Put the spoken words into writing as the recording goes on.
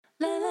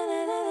What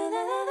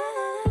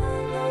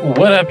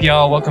up,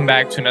 y'all? Welcome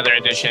back to another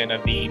edition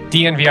of the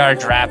DNVR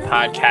Draft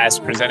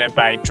Podcast presented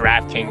by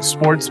DraftKings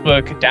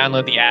Sportsbook.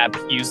 Download the app,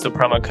 use the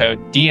promo code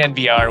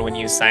DNVR when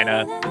you sign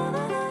up.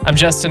 I'm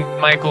Justin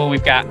Michael.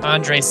 We've got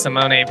Andre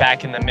Simone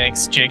back in the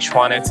mix. Jake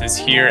Schwanitz is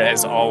here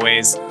as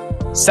always.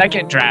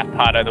 Second draft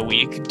pod of the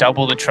week,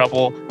 double the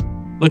trouble.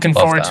 Looking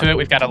forward to it.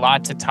 We've got a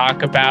lot to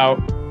talk about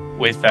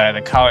with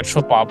the college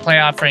football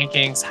playoff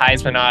rankings,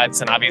 Heisman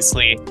odds, and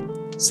obviously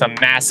some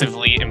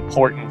massively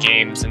important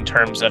games in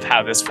terms of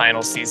how this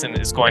final season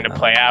is going to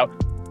play out.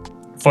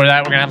 For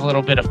that, we're going to have a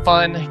little bit of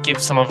fun,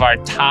 give some of our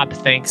top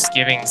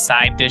Thanksgiving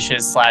side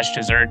dishes /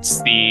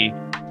 desserts, the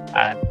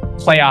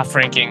playoff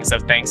rankings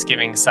of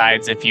Thanksgiving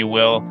sides, if you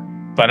will.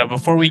 But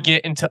before we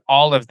get into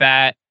all of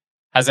that,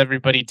 how's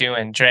everybody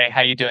doing? Dre, how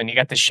you doing? You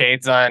got the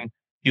shades on.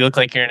 You look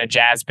like you're in a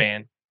jazz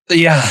band.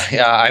 Yeah,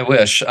 I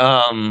wish.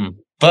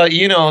 But,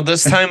 you know,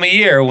 this time of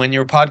year when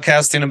you're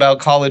podcasting about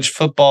college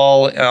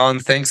football on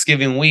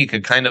Thanksgiving week,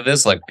 it kind of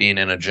is like being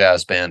in a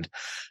jazz band.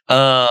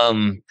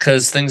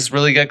 Because things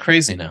really get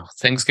crazy now.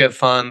 Things get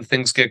fun.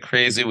 Things get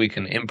crazy. We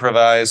can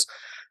improvise.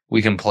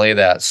 We can play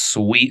that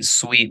sweet,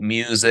 sweet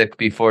music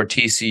before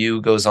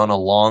TCU goes on a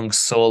long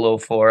solo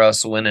for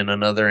us, winning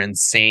another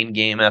insane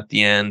game at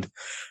the end.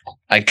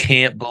 I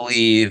can't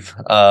believe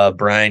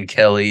Brian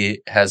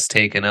Kelly has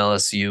taken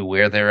LSU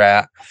where they're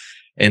at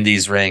in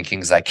these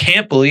rankings. I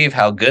can't believe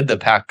how good the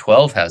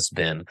Pac-12 has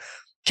been.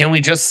 Can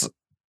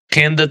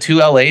the two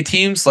LA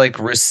teams like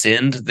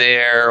rescind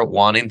their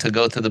wanting to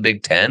go to the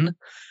Big Ten?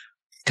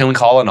 Can we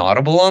call an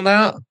audible on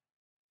that?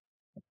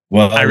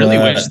 Well, I really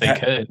wish they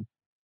could.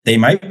 They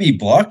might be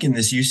blocking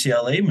this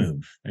UCLA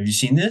move. Have you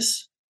seen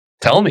this?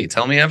 Tell me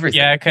everything.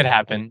 Yeah, it could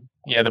happen.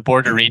 Yeah, the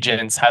Board of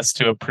Regents has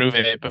to approve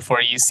it before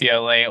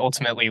UCLA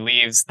ultimately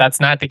leaves. That's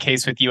not the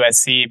case with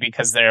USC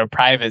because they're a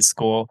private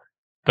school,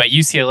 but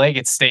UCLA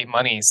gets state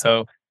money.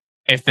 So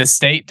if the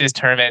state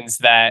determines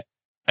that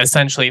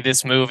essentially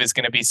this move is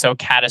going to be so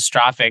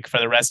catastrophic for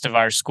the rest of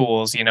our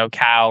schools, you know,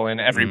 Cal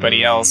and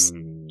everybody else,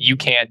 you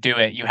can't do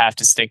it. You have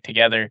to stick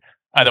together.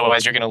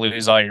 Otherwise, you're going to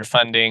lose all your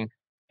funding.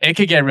 It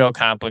could get real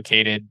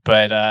complicated,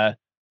 but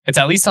it's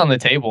at least on the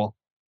table.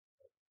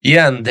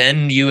 Yeah, and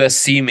then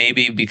USC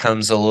maybe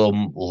becomes a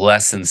little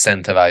less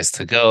incentivized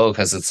to go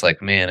because it's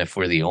like, man, if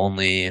we're the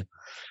only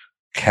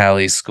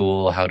Cali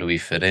school, how do we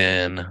fit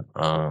in?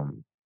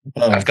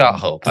 I've got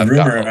hope. The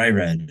rumor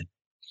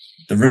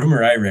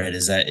I read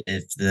is that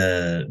if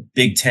the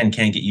Big Ten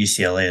can't get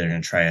UCLA, they're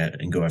going to try it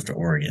and go after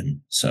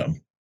Oregon. So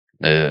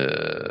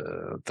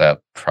that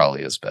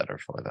probably is better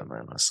for them,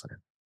 honestly.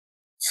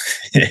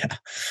 Yeah.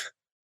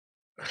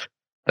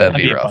 That'd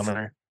be rough.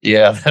 Bummer.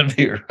 Yeah, that'd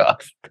be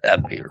rough.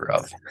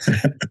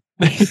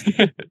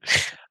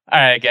 All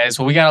right, guys.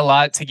 Well, we got a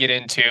lot to get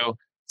into,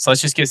 so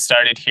let's just get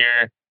started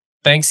here.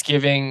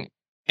 Thanksgiving,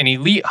 an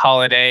elite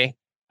holiday,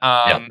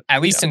 at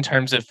least in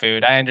terms of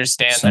food. I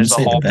understand there's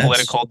a whole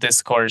political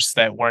discourse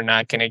that we're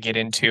not going to get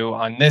into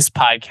on this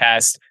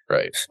podcast.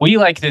 Right. We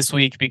like this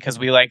week because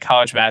we like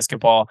college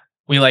basketball,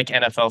 we like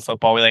NFL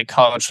football, we like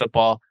college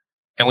football,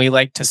 and we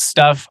like to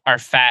stuff our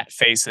fat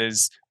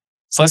faces.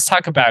 So let's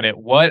talk about it.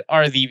 What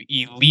are the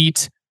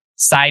elite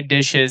side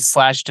dishes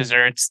 /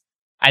 desserts?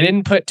 I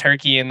didn't put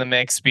turkey in the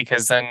mix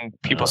because then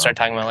people start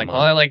talking about like,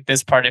 well, I like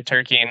this part of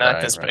turkey and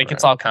not this part. It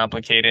gets all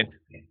complicated.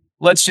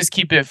 Let's just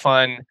keep it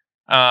fun.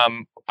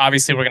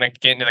 Obviously, we're going to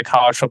get into the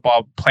college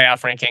football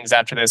playoff rankings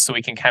after this, so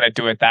we can kind of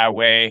do it that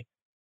way.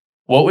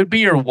 What would be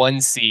your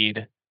one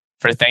seed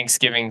for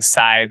Thanksgiving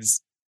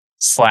sides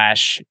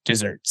 /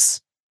 desserts?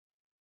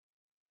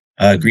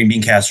 Green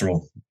bean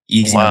casserole.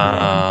 Easy.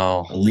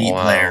 Wow. Elite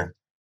player.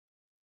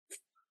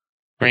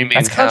 Green bean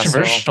That's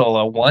casserole. Controversial.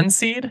 A one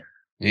seed?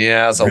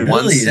 Yeah, as a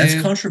one seed. That's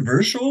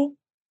controversial?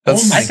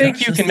 I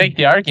think you can make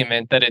the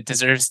argument that it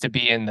deserves to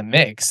be in the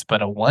mix,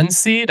 but a one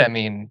seed, I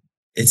mean,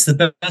 it's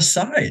the best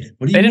side.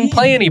 What do you mean? They didn't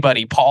play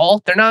anybody,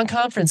 Paul. They're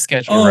non-conference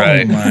schedule. Oh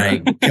right. My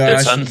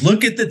gosh.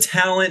 Look at the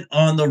talent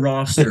on the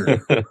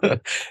roster.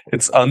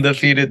 It's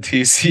undefeated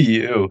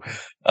TCU.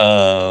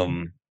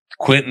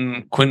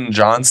 Quentin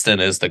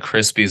Johnston is the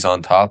Crispies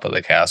on top of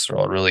the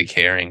casserole, really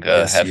carrying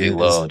a heavy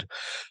load.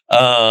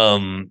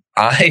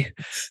 I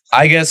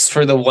guess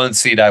for the one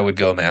seed, I would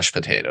go mashed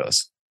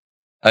potatoes.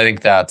 I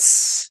think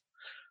that's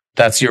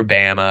your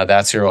Bama,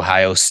 that's your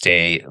Ohio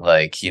State,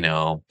 like, you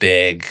know,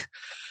 big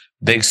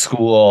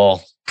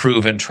school,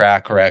 proven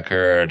track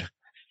record.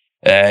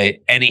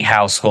 Any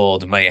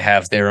household might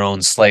have their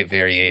own slight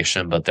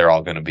variation, but they're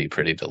all going to be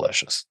pretty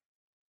delicious.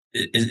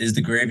 Is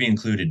the gravy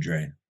included,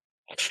 Dre?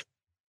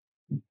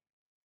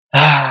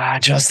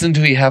 Justin,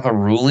 do we have a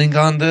ruling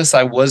on this?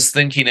 I was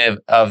thinking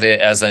of it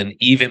as an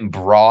even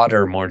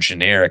broader, more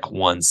generic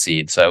one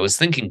seed. So I was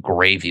thinking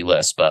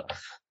gravy-less, but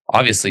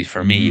obviously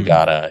for me, you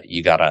gotta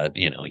make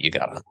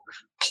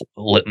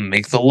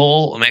the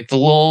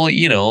little,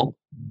 you know,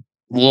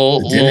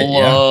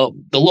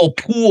 the little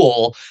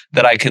pool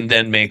that I can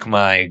then make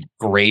my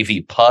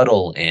gravy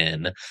puddle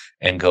in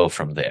and go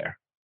from there.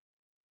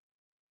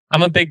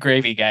 I'm a big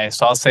gravy guy,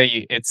 so I'll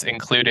say it's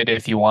included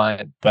if you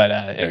want. But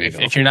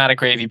if you're not a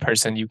gravy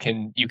person, you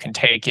can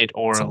take it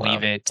or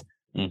leave it.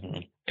 Mm-hmm.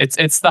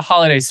 It's the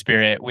holiday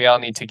spirit. We all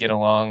need to get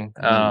along.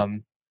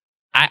 I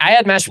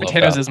had mashed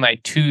potatoes as my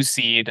 2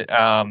 seed.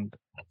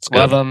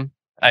 Love them.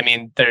 I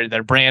mean,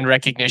 their brand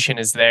recognition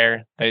is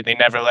there. They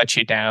never let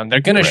you down. They're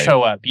gonna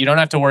show up. You don't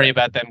have to worry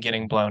about them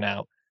getting blown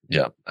out.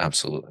 Yeah,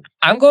 absolutely.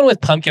 I'm going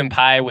with pumpkin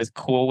pie with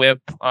Cool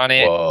Whip on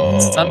it. Whoa.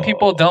 Some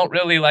people don't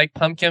really like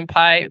pumpkin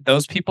pie.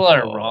 Those people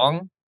are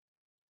wrong.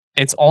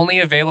 It's only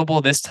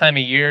available this time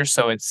of year,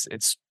 so it's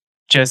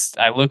just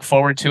I look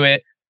forward to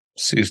it.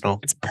 Seasonal.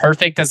 It's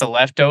perfect as a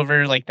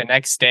leftover. Like the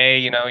next day,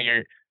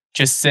 you're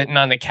just sitting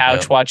on the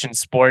couch watching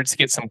sports.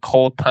 Get some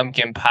cold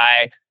pumpkin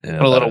pie.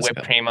 Put a little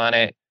whipped cream on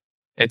it.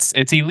 It's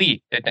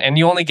elite, and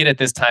you only get it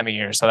this time of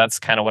year. So that's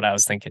kind of what I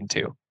was thinking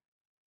too.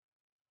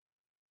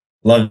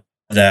 Love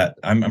that.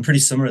 I'm pretty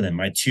similar then.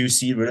 My 2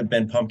 seed would have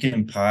been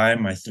pumpkin pie.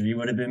 My 3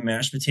 would have been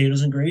mashed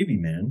potatoes and gravy,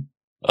 man.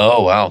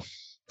 Oh, wow.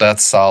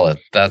 That's solid.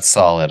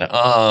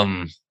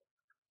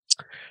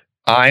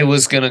 I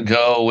was going to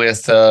go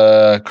with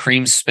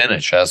cream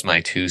spinach as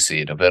my 2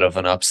 seed. A bit of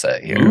an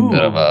upset here. Ooh. A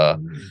bit of a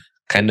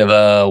kind of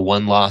a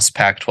one-loss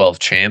Pac-12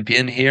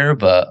 champion here.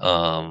 But,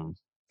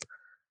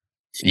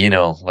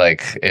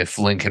 like if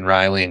Lincoln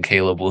Riley and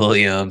Caleb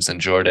Williams and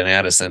Jordan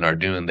Addison are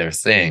doing their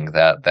thing,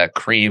 that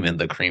cream in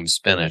the cream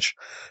spinach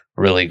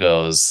really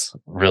goes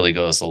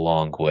a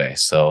long way.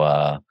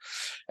 So,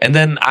 and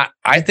then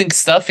I think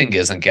stuffing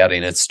isn't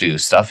getting its due.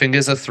 Stuffing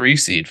is a 3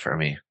 seed for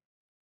me.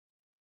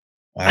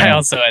 Wow. I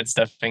also had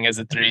stuffing as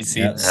a 3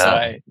 seed. Yes.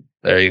 So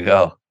There you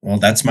go. Well,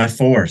 that's my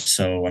 4.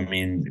 So, I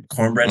mean,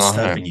 cornbread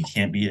stuffing, you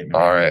can't beat it,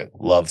 man. All right.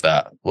 Love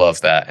that.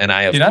 And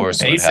I, of course,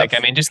 basic. I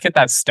mean, just get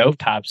that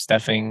stovetop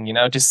stuffing,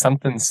 just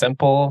something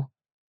simple.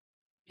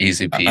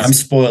 Easy peasy. I'm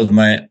spoiled.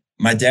 My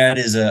dad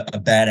is a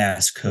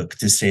badass cook,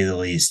 to say the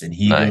least, and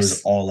he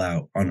goes all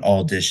out on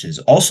all dishes.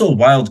 Also,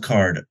 wild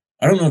card.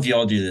 I don't know if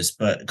y'all do this,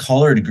 but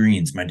collard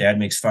greens. My dad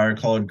makes fire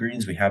collard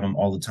greens. We have them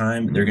all the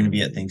time. They're going to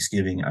be at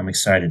Thanksgiving. I'm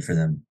excited for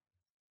them.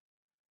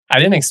 I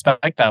didn't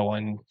expect that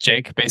one,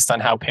 Jake, based on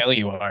how pale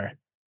you are.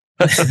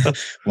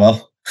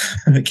 Well,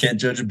 I can't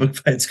judge a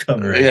book by its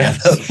cover. Yeah,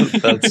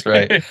 that's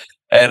right.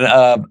 And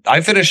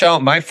I finish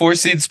out my 4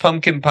 seeds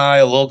pumpkin pie,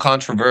 a little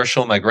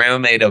controversial. My grandma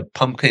made a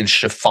pumpkin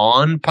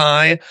chiffon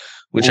pie,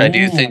 which I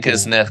do think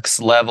is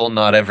next level.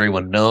 Not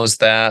everyone knows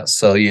that.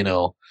 So,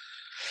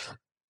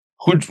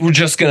 we're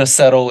just going to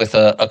settle with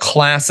a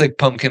classic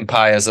pumpkin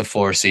pie as a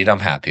 4 seed. I'm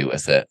happy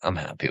with it.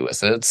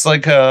 It's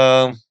like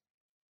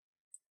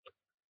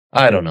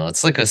I don't know.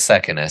 It's like a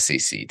second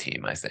SEC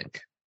team, I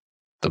think.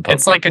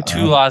 It's like a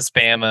 2-loss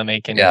Bama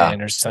making it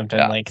in or something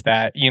like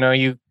that.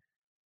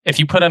 If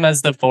you put them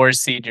as the 4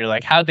 seed, you're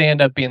like, how'd they end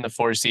up being the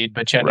 4 seed?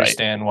 But you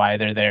understand why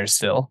they're there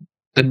still.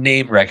 The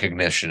name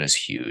recognition is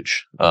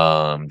huge.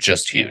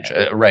 Just huge.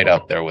 Right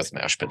up there with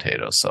mashed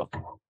potatoes. So.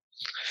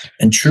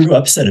 And true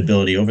upset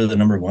ability over the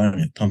number 1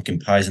 if pumpkin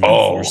pie's in the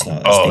 4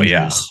 slot.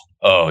 Yeah.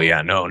 Oh,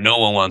 yeah. No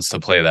one wants to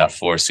play that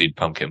 4 seed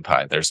pumpkin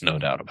pie. There's no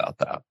doubt about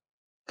that.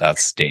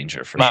 That's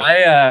danger for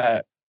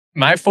sure.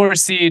 My 4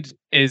 seed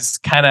is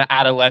kind of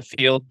out of left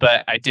field,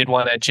 but I did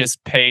want to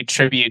just pay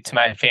tribute to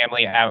my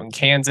family out in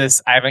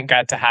Kansas. I haven't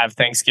got to have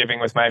Thanksgiving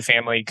with my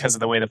family because of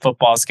the way the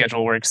football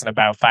schedule works in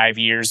about 5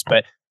 years,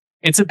 but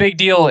it's a big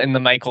deal in the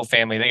Michael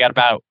family. They got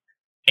about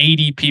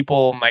 80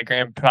 people. My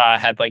grandpa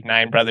had like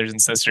 9 brothers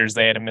and sisters.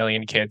 They had 1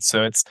 million kids.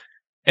 So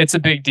it's a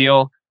big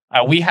deal.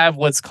 We have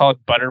what's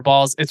called butter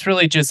balls. It's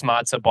really just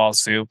matzo ball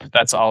soup.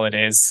 That's all it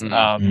is.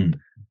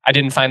 I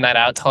didn't find that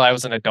out till I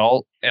was an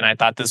adult, and I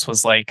thought this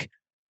was like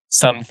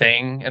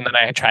something. And then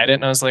I tried it,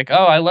 and I was like,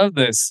 "Oh, I love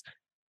this."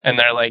 And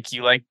they're like,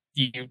 "You like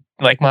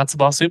matzo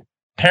ball soup?"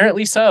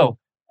 Apparently so.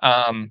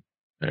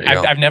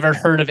 I've never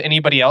heard of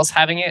anybody else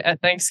having it at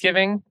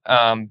Thanksgiving,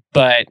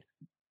 but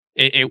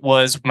it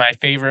was my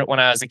favorite when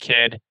I was a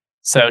kid.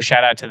 So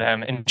shout out to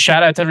them, and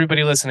shout out to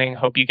everybody listening.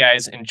 Hope you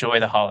guys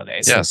enjoy the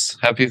holidays. Yes,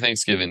 happy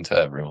Thanksgiving to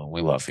everyone.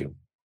 We love you.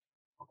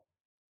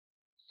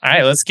 All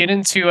right, let's get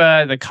into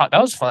that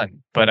was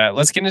fun, but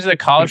let's get into the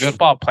college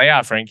football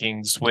playoff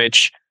rankings,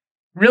 which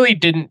really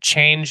didn't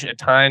change a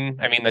ton.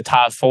 I mean, the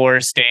top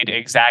 4 stayed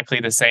exactly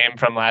the same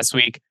from last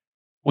week.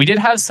 We did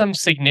have some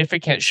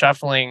significant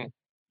shuffling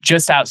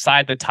just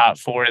outside the top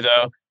 4,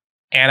 though,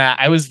 and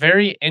I was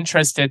very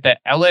interested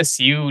that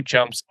LSU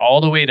jumps all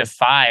the way to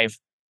 5,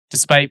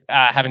 despite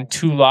having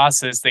 2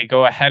 losses. They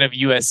go ahead of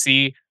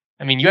USC.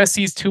 I mean,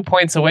 USC is 2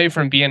 points away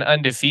from being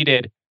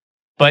undefeated.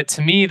 But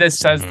to me, this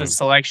says the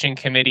selection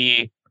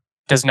committee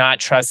does not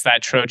trust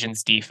that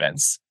Trojans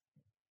defense.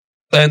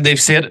 And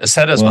they've said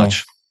as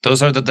much.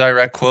 Those are the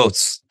direct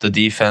quotes. The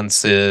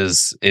defense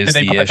is Did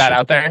they put that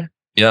out there?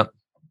 Yep.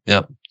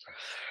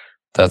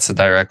 That's a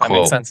direct quote.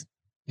 Makes sense.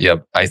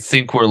 Yep. I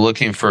think we're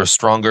looking for a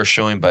stronger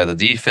showing by the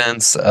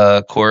defense,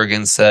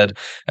 Corrigan said.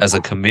 As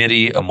a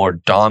committee, a more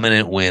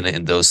dominant win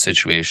in those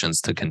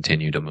situations to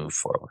continue to move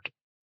forward.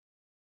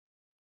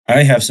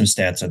 I have some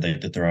stats I'd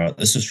like to throw out.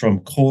 This is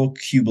from Cole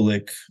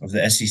Kubelik of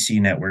the SEC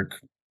Network.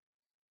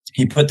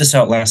 He put this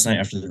out last night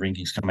after the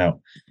rankings come out.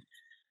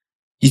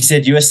 He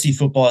said USC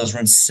football has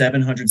run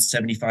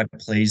 775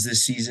 plays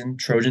this season.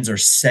 Trojans are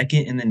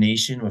second in the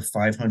nation with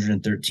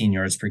 513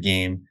 yards per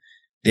game.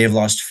 They have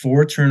lost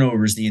 4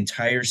 turnovers the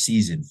entire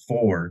season,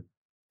 4,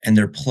 and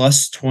their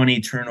plus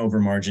 20 turnover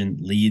margin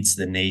leads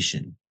the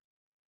nation.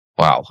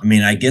 Wow. I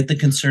mean, I get the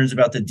concerns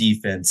about the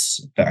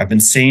defense, but I've been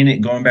saying it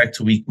going back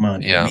to week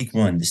one. Yeah. Week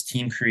one, this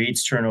team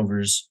creates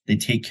turnovers. They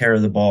take care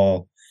of the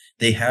ball.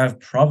 They have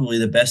probably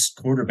the best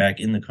quarterback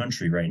in the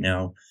country right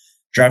now,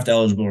 draft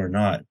eligible or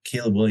not.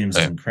 Caleb Williams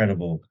is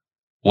incredible.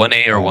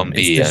 1A or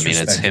 1B. I mean,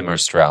 it's him or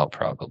Stroud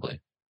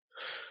probably.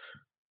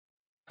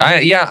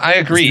 I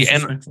agree.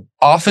 And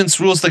offense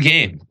rules the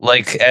game.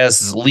 Like,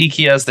 as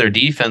leaky as their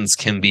defense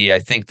can be, I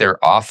think their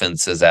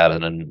offense is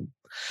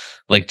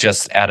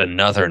just at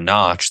another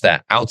notch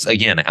that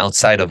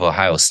outside of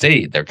Ohio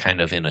State, they're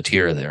kind of in a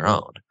tier of their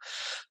own.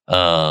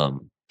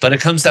 But it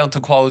comes down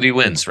to quality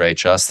wins, right,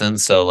 Justin?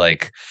 So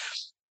like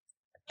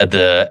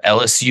the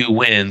LSU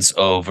wins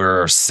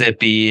over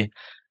Sippy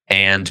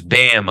and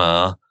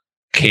Bama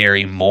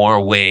carry more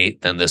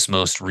weight than this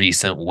most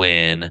recent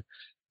win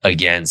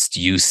against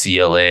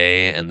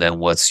UCLA. And then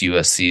what's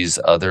USC's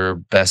other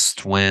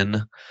best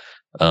win?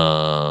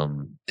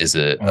 Is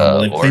it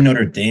they play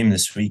Notre Dame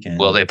this weekend?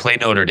 Well, they play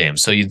Notre Dame,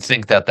 so you'd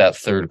think that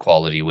third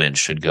quality win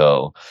should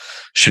go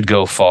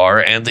far.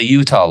 And the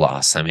Utah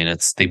loss, I mean,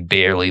 they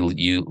barely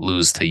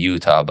lose to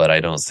Utah, but I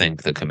don't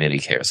think the committee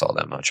cares all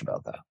that much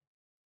about that.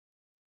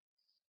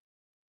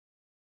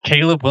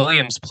 Caleb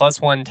Williams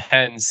plus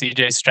 110,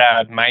 CJ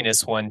Stroud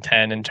minus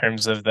 110 in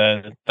terms of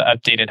the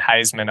updated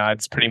Heisman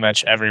odds pretty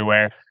much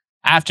everywhere.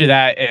 After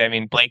that, I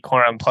mean, Blake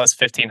Corum plus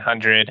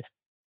 1,500.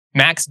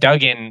 Max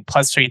Duggan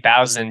plus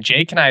 3,000.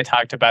 Jake and I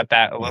talked about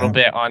that a little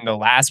bit on the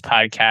last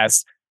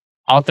podcast.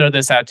 I'll throw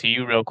this out to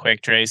you real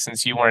quick, Dre,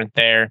 since you weren't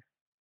there.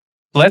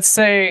 Let's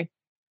say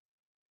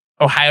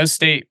Ohio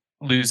State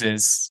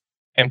loses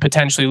and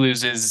potentially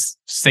loses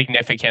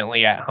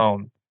significantly at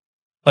home.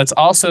 Let's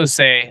also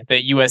say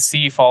that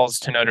USC falls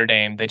to Notre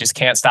Dame. They just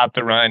can't stop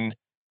the run.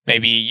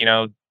 Maybe,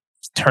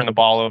 turn the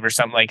ball over,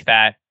 something like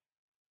that.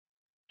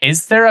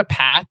 Is there a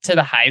path to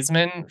the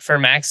Heisman for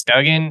Max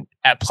Duggan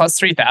at plus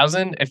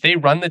 3,000? If they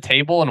run the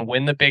table and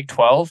win the Big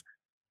 12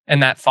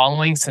 and that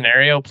following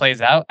scenario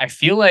plays out, I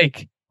feel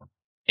like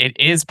it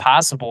is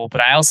possible,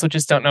 but I also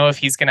just don't know if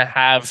he's going to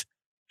have,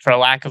 for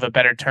lack of a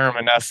better term,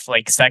 enough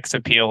like sex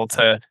appeal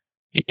to,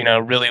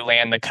 really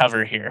land the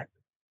cover here.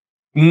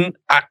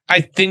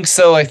 I think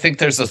so. I think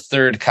there's a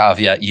third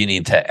caveat you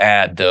need to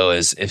add, though,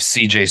 is if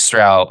CJ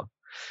Stroud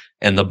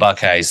and the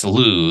Buckeyes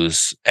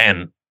lose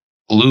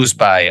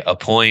by a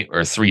point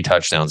or 3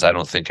 touchdowns, I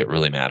don't think it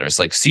really matters.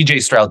 Like,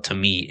 CJ Stroud, to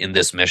me, in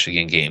this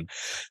Michigan game,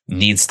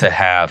 needs to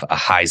have a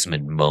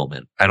Heisman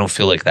moment. I don't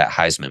feel like that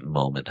Heisman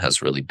moment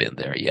has really been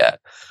there yet.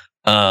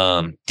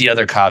 The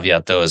other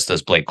caveat, though, is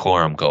does Blake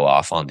Corum go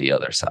off on the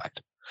other side?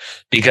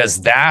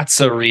 Because that's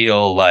a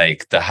real,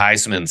 like, the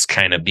Heisman's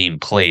kind of being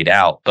played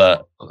out,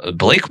 but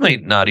Blake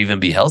might not even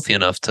be healthy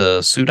enough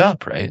to suit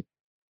up, right?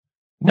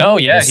 No,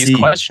 yeah, he's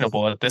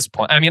questionable at this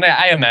point. I mean,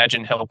 I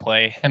imagine he'll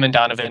play. Him and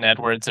Donovan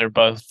Edwards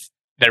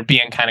they're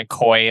being kind of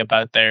coy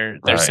about their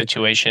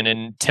situation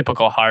in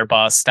typical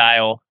Harbaugh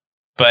style.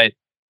 But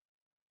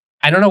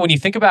I don't know, when you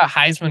think about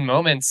Heisman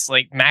moments,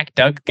 like Max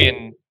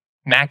Duggan,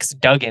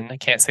 I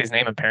can't say his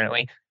name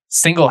apparently,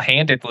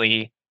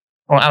 single-handedly,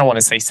 well, I don't want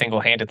to say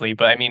single-handedly,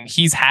 but I mean,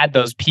 he's had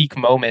those peak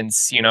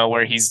moments,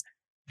 where he's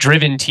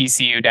driven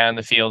TCU down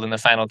the field in the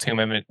final 2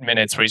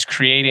 minutes, where he's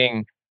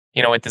creating,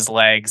 with his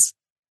legs.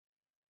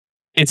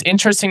 It's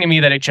interesting to me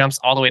that it jumps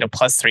all the way to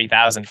plus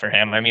 3,000 for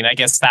him. I mean, I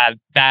guess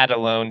that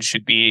alone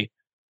should be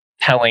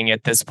telling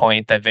at this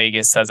point that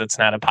Vegas says it's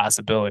not a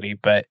possibility,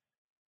 but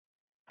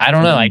I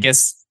don't know. I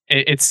guess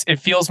it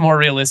feels more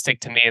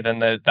realistic to me than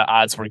the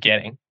odds we're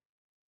getting.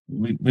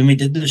 When we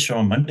did the show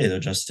on Monday, though,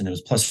 Justin, it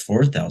was plus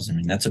 4,000. I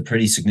mean, that's a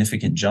pretty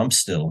significant jump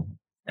still.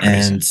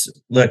 And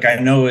look, I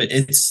know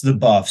it's the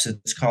Buffs,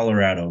 it's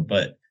Colorado,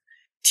 but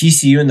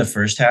TCU in the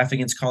first half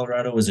against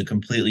Colorado was a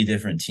completely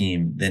different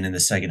team than in the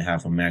second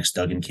half when Max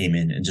Duggan came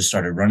in and just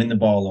started running the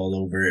ball all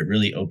over. It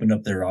really opened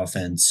up their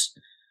offense.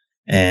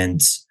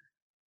 And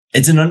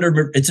it's an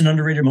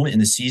underrated moment in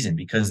the season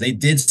because they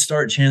did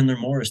start Chandler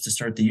Morris to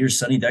start the year.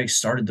 Sonny Dykes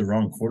started the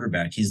wrong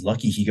quarterback. He's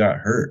lucky he got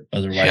hurt.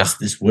 Otherwise,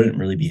 this wouldn't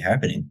really be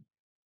happening.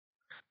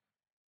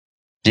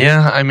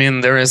 Yeah, I mean,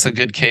 there is a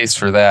good case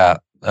for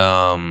that.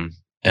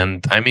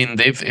 And I mean,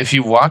 if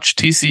you watch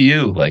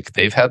TCU, like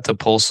they've had to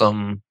pull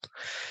some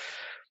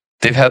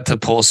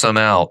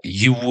out.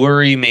 You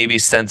worry maybe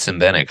Stetson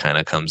Bennett kind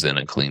of comes in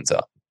and cleans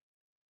up.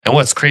 And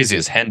what's crazy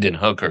is Hendon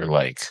Hooker,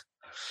 like,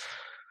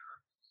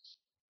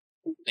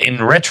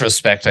 in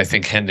retrospect, I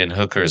think Hendon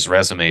Hooker's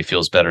resume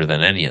feels better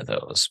than any of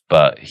those,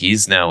 but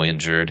he's now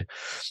injured.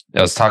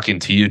 I was talking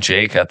to you,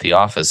 Jake, at the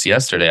office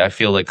yesterday. I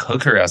feel like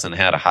Hooker hasn't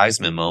had a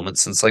Heisman moment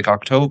since like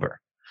October.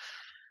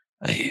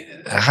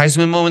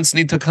 Heisman moments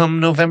need to come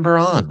November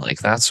on. Like,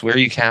 that's where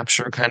you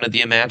capture kind of the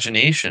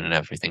imagination and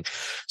everything.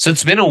 So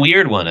it's been a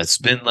weird one. It's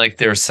been like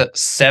there's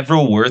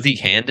several worthy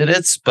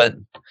candidates, but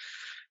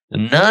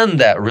none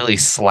that really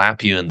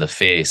slap you in the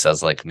face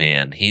as like,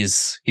 man,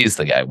 he's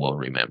the guy we'll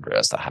remember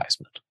as the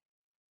Heisman.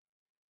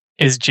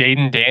 Is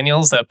Jaden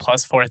Daniels at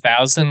plus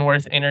 4,000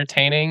 worth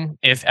entertaining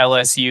if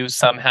LSU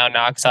somehow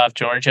knocks off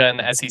Georgia in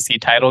the SEC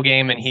title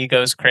game and he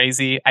goes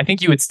crazy? I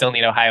think you would still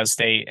need Ohio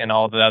State and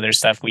all the other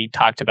stuff we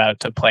talked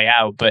about to play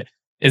out, but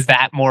is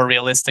that more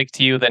realistic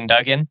to you than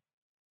Duggan?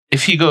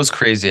 If he goes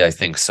crazy, I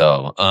think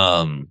so.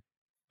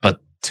 But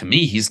to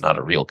me, he's not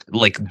a real,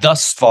 like,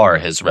 thus far,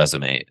 his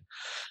resume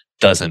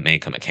doesn't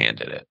make him a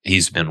candidate.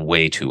 He's been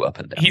way too up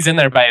and down. He's in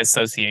there by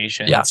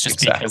association. Yeah, it's just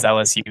exactly. because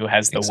LSU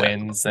has the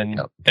wins,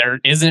 and there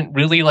isn't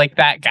really like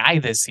that guy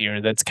this year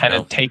that's kind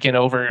of taken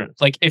over.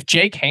 Like if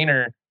Jake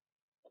Haener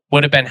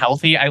would have been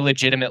healthy, I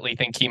legitimately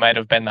think he might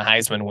have been the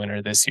Heisman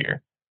winner this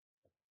year.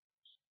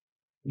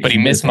 But he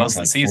missed most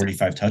of the season.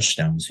 45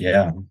 touchdowns,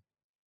 yeah.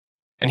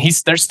 And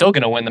they're still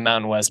going to win the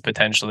Mountain West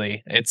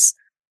potentially. It's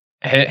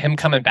him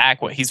coming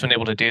back. What he's been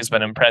able to do has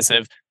been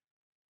impressive.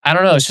 I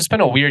don't know. It's just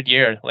been a weird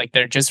year. Like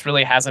there just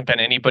really hasn't been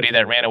anybody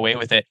that ran away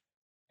with it.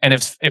 And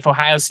if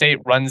Ohio State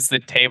runs the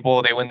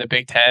table, they win the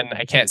Big Ten.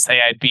 I can't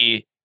say I'd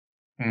be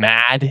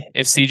mad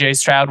if CJ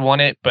Stroud won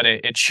it, but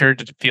it sure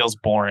feels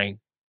boring.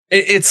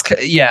 It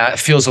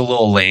feels a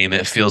little lame.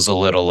 It feels a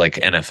little like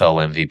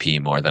NFL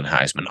MVP more than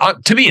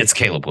Heisman. To me, it's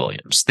Caleb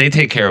Williams. They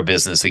take care of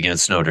business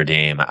against Notre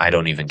Dame. I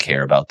don't even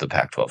care about the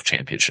Pac-12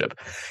 championship.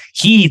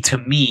 He, to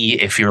me,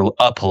 if you're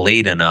up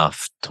late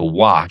enough to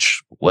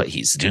watch what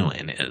he's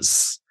doing,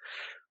 he's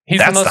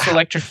the most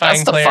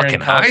electrifying player in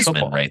college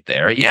football right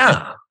there.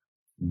 Yeah.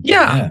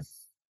 I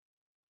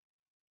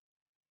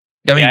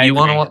mean, you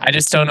want to? I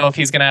just don't know if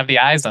he's going to have the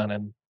eyes on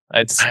him.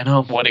 I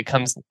know what it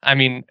comes. I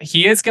mean,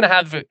 he is going to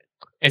have.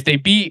 If they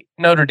beat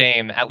Notre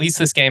Dame, at least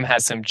this game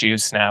has some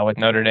juice now with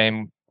Notre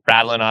Dame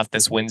rattling off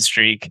this win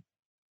streak.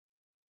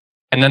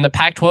 And then the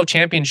Pac-12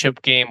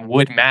 championship game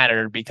would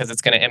matter because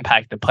it's going to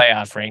impact the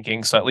playoff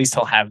ranking. So at least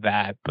he'll have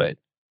that. But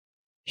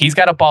he's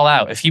got to ball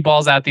out. If he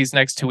balls out these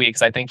next 2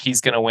 weeks, I think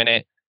he's going to win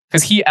it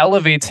because he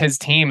elevates his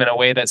team in a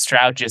way that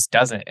Stroud just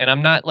doesn't. And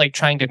I'm not like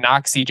trying to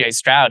knock CJ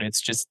Stroud.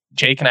 It's just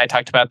Jake and I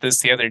talked about this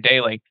the other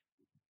day. Like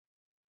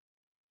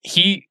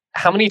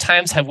how many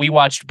times have we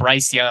watched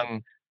Bryce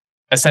Young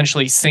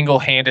essentially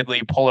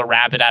single-handedly pull a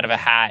rabbit out of a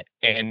hat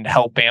and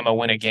help Bama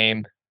win a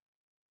game?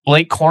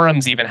 Blake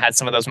Corum's even had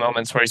some of those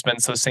moments where he's been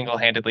so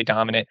single-handedly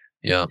dominant.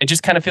 Yeah. It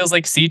just kind of feels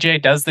like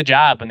CJ does the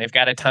job and they've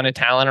got a ton of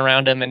talent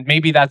around him. And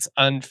maybe that's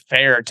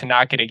unfair to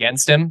knock it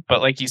against him.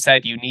 But like you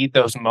said, you need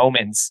those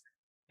moments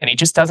and he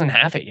just doesn't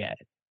have it yet.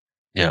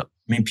 Yeah.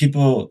 I mean,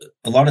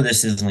 a lot of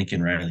this is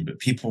Lincoln Riley, but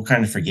people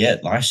kind of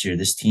forget last year,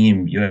 this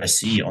team,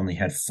 USC, only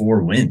had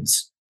 4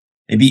 wins.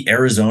 They beat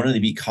Arizona, they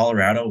beat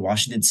Colorado,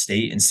 Washington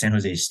State, and San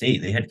Jose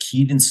State. They had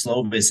Keaton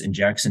Slovis and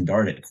Jackson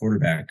Dart at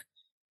quarterback.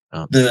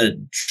 Oh.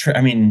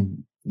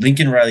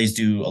 Lincoln Riley's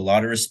due a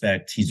lot of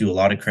respect. He's due a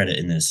lot of credit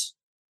in this.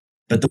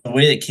 But the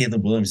way that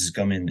Caleb Williams has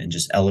come in and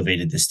just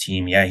elevated this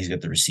team, he's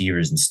got the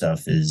receivers and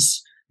stuff,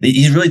 he's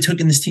really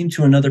taken this team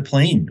to another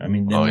plane. I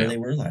mean, than where they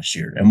were last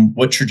year. And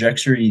what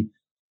trajectory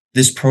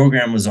this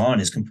program was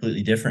on is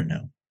completely different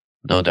now.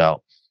 No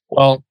doubt.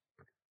 Well,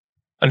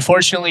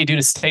 unfortunately, due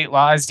to state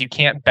laws, you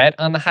can't bet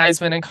on the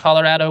Heisman in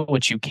Colorado.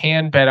 What you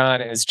can bet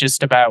on is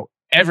just about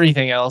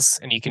everything else,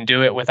 and you can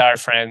do it with our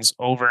friends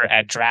over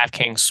at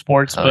DraftKings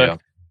Sportsbook.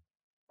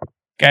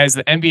 Guys,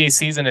 the NBA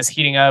season is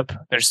heating up.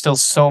 There's still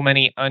so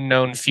many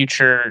unknown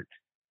future.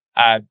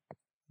 I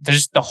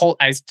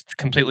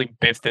completely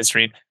biffed this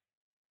read.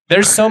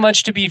 There's so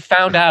much to be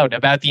found out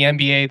about the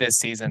NBA this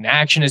season. The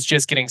action is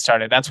just getting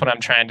started. That's what I'm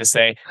trying to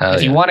say.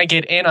 If you want to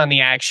get in on the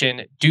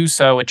action, do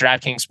so with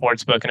DraftKings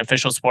Sportsbook, an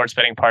official sports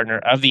betting partner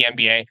of the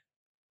NBA.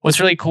 What's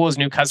really cool is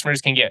new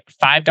customers can get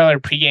 $5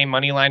 pregame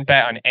moneyline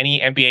bet on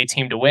any NBA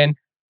team to win.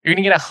 You're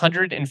going to get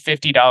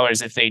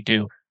 $150 if they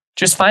do.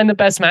 Just find the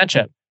best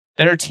matchup.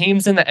 There are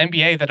teams in the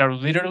NBA that are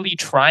literally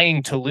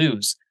trying to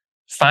lose.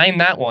 Find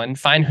that one,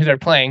 find who they're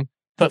playing,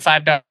 put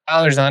 $5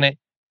 on it,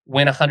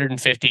 win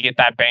 150, get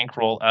that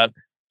bankroll up.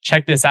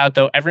 Check this out,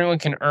 though. Everyone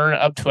can earn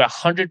up to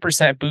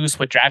 100% boost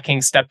with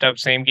DraftKings Stepped Up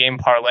Same Game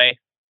Parlay.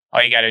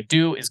 All you got to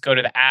do is go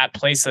to the app,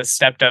 place a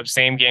Stepped Up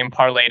Same Game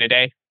Parlay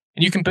today,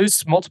 and you can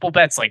boost multiple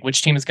bets like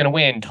which team is going to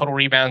win, total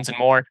rebounds, and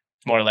more.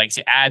 The more legs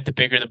you add, the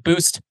bigger the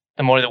boost,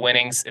 the more the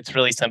winnings. It's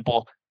really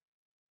simple.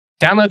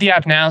 Download the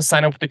app now,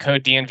 sign up with the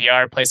code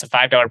DNVR, place a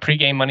 $5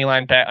 pregame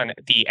moneyline bet on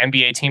the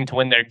NBA team to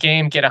win their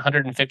game, get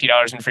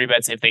 $150 in free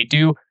bets if they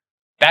do.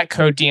 That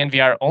code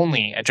DNVR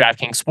only at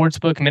DraftKings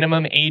Sportsbook.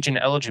 Minimum age and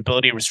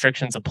eligibility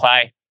restrictions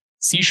apply.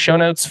 See show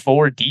notes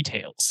for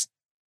details.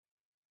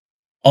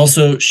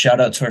 Also, shout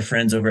out to our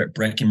friends over at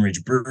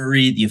Breckenridge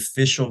Brewery, the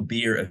official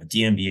beer of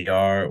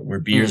DNVR, where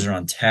beers are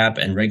on tap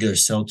and regular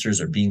seltzers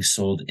are being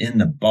sold in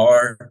the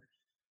bar.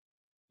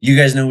 You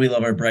guys know we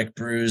love our Breck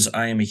brews.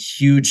 I am a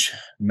huge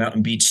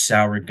Mountain Beach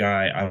sour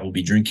guy. I will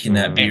be drinking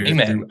that beer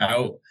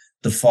throughout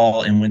the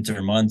fall and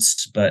winter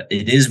months, but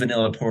it is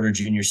Vanilla Porter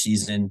Junior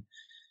season.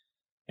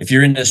 If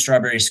you're into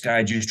Strawberry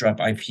Sky Juice Drop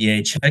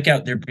IPA, check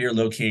out their beer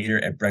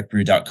locator at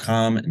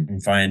breckbrew.com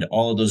and find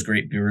all of those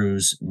great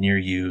brews near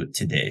you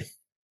today.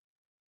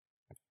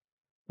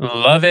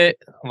 Love it.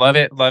 Love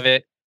it. Love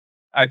it.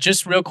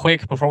 Just real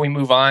quick before we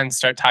move on,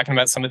 start talking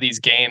about some of these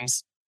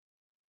games.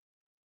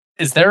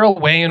 Is there a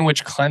way in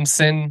which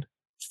Clemson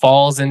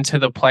falls into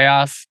the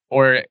playoff,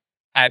 or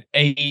at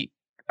 8,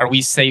 are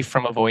we safe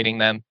from avoiding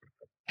them?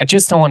 I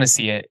just don't want to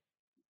see it.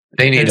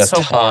 They need a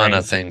ton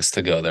of things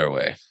to go their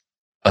way.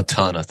 A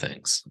ton of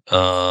things.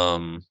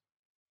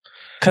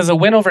 Because a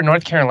win over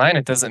North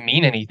Carolina doesn't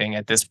mean anything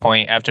at this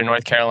point after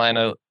North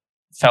Carolina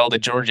fell to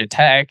Georgia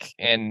Tech.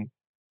 And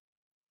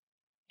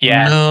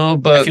no,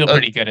 but I feel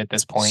pretty good at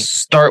this point.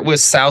 Start with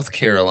South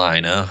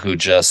Carolina, who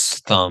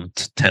just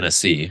thumped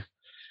Tennessee.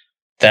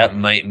 That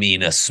might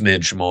mean a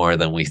smidge more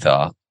than we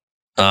thought.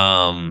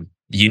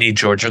 You need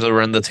Georgia to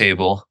run the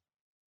table.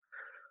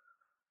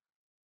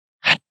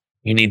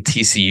 You need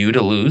TCU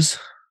to lose.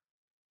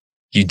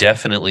 You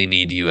definitely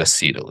need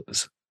USC to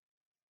lose.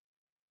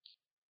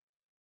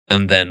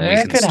 And then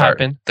we can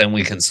start. Then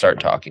we can start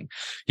talking.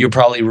 You're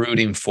probably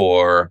rooting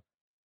for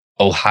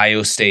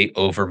Ohio State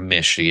over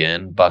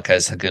Michigan.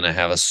 Buckeyes are going to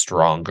have a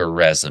stronger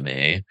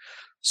resume.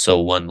 So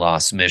one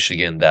loss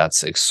Michigan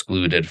that's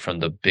excluded from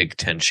the Big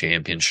Ten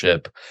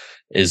championship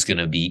is going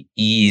to be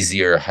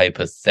easier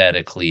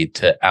hypothetically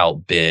to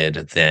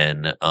outbid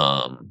than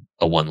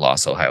a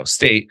one-loss Ohio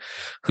State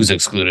who's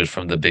excluded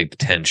from the Big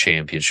Ten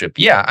championship.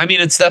 Yeah, I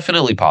mean, it's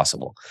definitely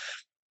possible.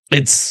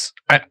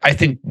 I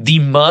think the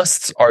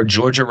musts are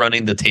Georgia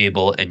running the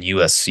table and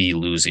USC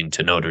losing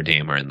to Notre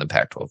Dame or in the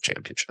Pac-12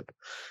 championship.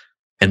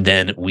 And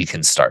then we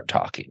can start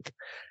talking.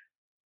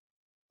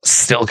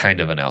 Still kind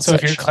of an outside. So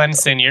if you're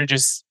Clemson,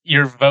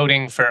 you're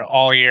voting for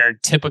all your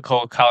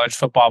typical college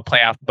football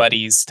playoff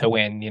buddies to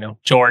win.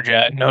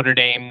 Georgia, Notre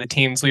Dame, the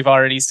teams we've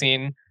already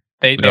seen.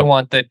 They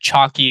want the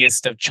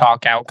chalkiest of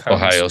chalk outcomes.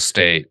 Ohio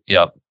State.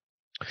 Yep.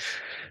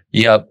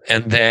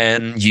 And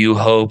then you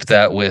hope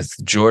that with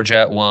Georgia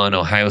at 1,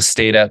 Ohio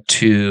State at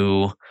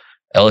 2,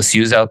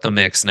 LSU's out the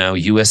mix now,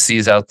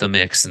 USC's out the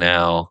mix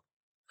now.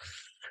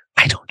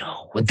 I don't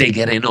know. Would they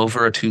get in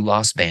over a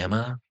 2-loss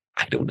Bama?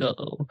 I don't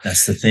know.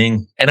 That's the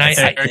thing. And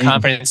they're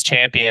conference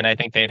champion. I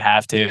think they'd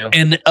have to.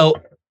 And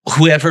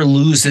whoever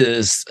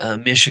loses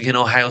Michigan,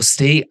 Ohio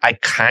State, I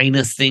kind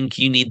of think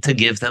you need to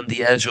give them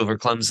the edge over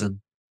Clemson.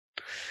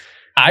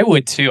 I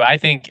would too. I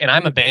think, and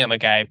I'm a Bama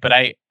guy, but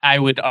I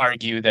would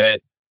argue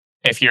that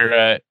if you're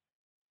a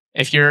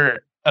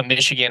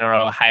Michigan or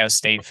Ohio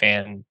State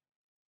fan,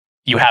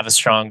 you have a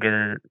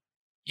stronger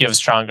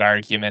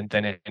argument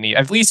than any.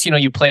 At least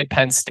you played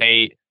Penn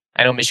State.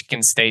 I know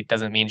Michigan State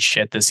doesn't mean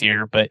shit this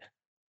year, but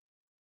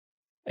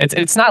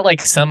it's not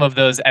like some of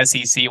those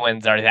SEC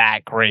wins are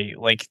that great.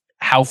 Like,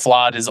 how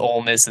flawed is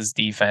Ole Miss's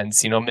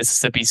defense?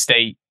 Mississippi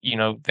State,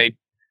 you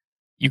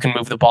can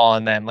move the ball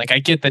on them. Like, I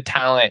get the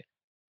talent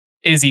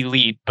is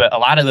elite, but a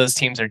lot of those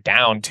teams are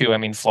down too. I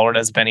mean,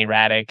 Florida's been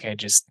erratic.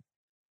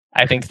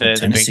 I think the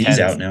Tennessee's Big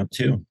Ten out now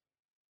too.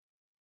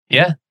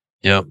 Yeah.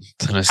 Yep.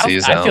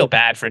 Tennessee's out. I feel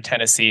bad for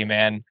Tennessee,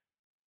 man.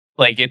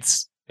 Like,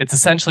 it's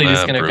essentially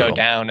just going to go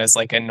down as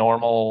like a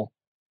normal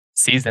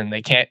season.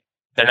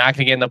 They're not going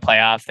to get in the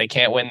playoff. They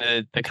can't win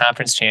the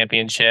conference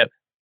championship.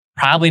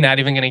 Probably not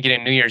even going to get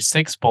a New Year's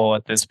Six bowl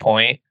at this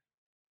point.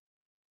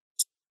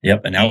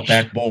 Yep. An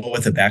Outback Bowl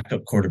with a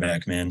backup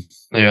quarterback, man.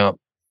 Yeah.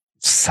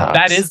 Sucks.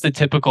 That is the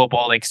typical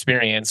bowl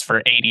experience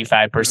for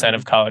 85%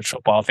 of college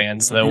football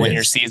fans, though. When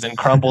your season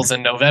crumbles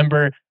in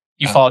November,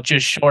 you fall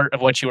just short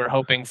of what you were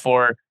hoping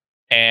for,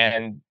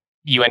 and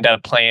you end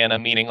up playing a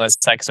meaningless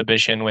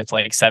exhibition with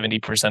like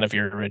 70% of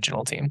your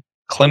original team.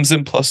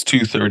 Clemson plus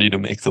 230 to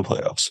make the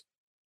playoffs.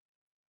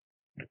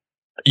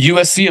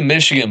 USC and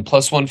Michigan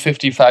plus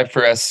 155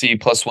 for SC,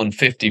 plus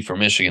 150 for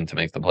Michigan to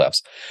make the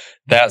playoffs.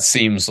 That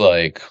seems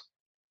like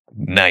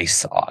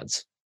nice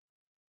odds.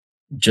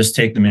 Just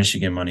take the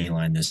Michigan money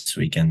line this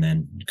weekend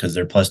then, because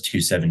they're plus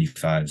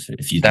 275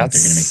 if you think they're going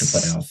to make the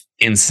playoff.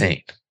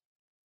 Insane.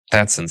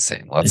 That's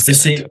insane. It's the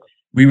same.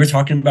 We were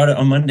talking about it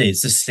on Monday.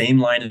 It's the same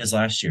line as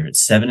last year.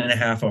 It's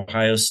 7.5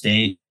 Ohio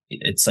State.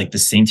 It's like the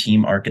same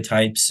team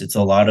archetypes. It's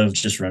a lot of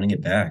just running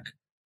it back.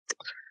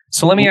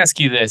 So let me ask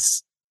you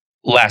this.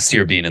 Last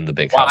year being in the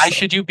Big House. Why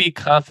should you be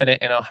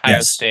confident in Ohio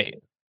State?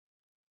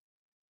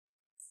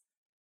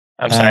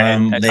 I'm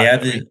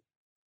sorry.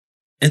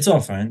 It's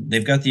all fine.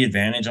 They've got the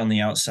advantage on the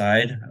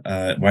outside.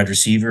 Wide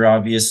receiver,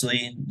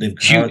 obviously. They've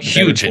got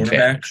huge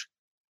advantage.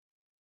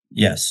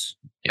 Yes.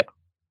 Yeah.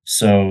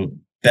 So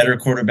better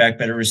quarterback,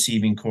 better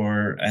receiving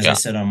core. As I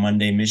said on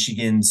Monday,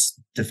 Michigan's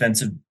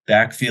defensive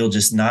backfield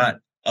just not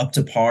up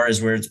to par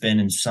as where it's been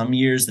in some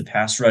years. The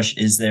pass rush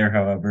is there,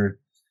 however.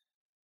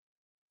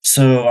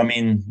 So, I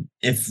mean,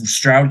 if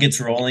Stroud gets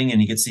rolling and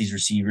he gets these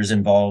receivers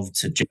involved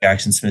to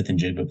Jackson Smith and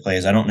Jigba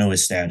plays, I don't know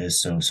his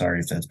status, so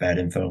sorry if that's bad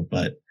info,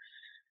 but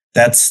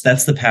that's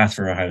the path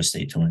for Ohio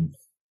State to win.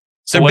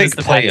 So what is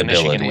the path to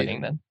Michigan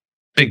winning then?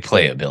 Big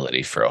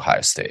playability for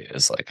Ohio State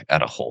is like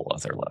at a whole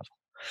other level.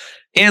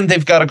 And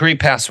they've got a great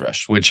pass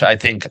rush, which I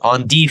think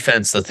on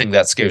defense, the thing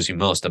that scares you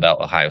most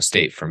about Ohio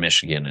State for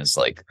Michigan is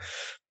like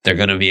they're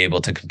going to be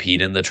able to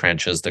compete in the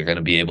trenches. They're going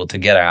to be able to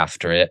get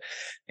after it.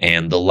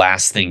 And the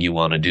last thing you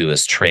want to do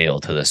is trail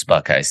to this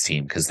Buckeyes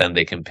team, because then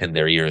they can pin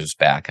their ears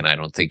back. And I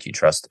don't think you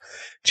trust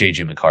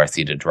JJ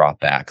McCarthy to drop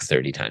back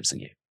 30 times a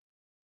game.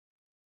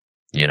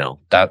 You know,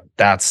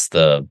 that's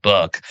the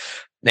book.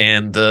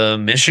 And the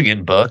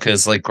Michigan book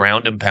is like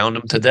ground and pound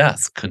them to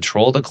death.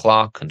 Control the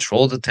clock,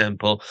 control the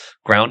tempo,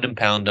 ground and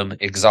pound them,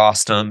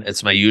 exhaust them.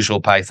 It's my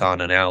usual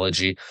Python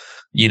analogy.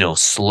 You know,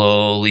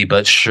 slowly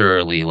but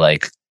surely,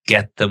 like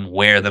get them,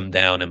 wear them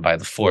down. And by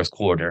the fourth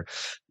quarter,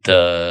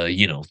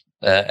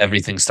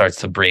 everything starts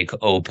to break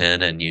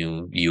open and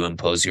you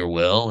impose your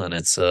will. And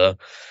it's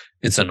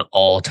an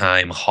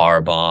all-time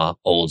Harbaugh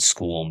old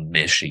school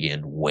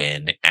Michigan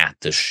win at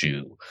the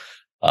shoe.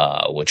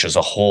 Which is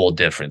a whole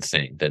different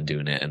thing than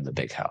doing it in the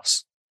big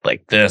house.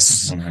 Like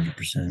this,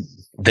 100%.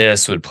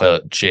 This would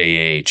put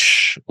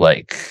JH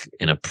like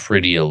in a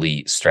pretty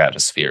elite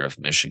stratosphere of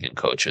Michigan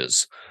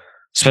coaches,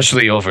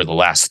 especially over the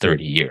last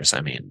 30 years.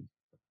 I mean,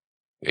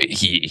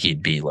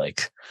 he'd be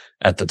like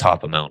at the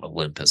top of Mount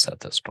Olympus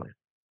at this point.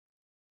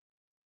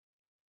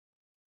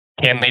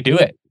 Can they do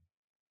it?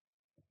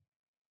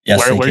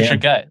 Yes, where's your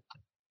gut?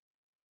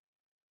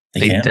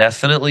 They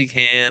definitely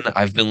can.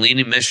 I've been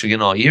leaning Michigan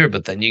all year,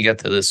 but then you get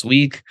to this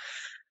week,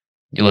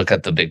 you look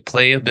at the big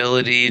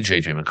playability.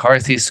 JJ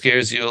McCarthy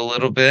scares you a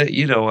little bit.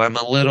 You know,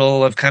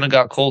 I've kind of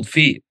got cold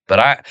feet,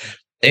 but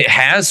it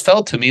has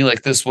felt to me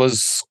like this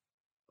was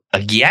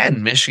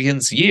again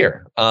Michigan's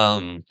year.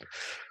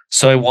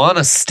 So I want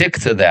to stick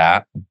to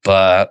that,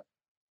 but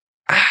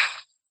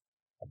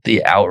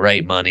the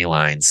outright money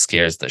line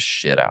scares the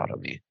shit out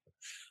of me.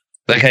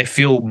 Like I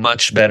feel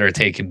much better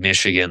taking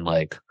Michigan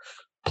like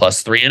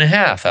plus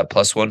 3.5 at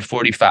plus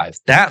 145.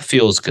 That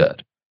feels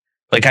good.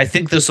 Like, I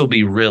think this will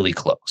be really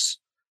close.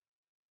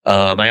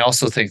 I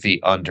also think the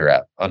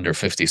under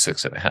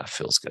 56.5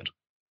 feels good.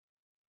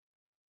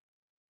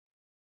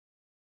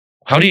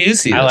 How do you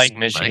see this? I like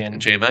Michigan.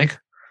 Mike?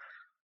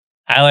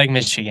 I like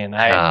Michigan.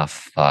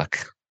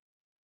 Fuck.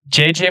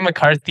 JJ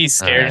McCarthy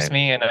scares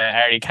me, and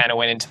I already kind of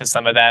went into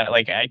some of that.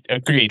 Like, I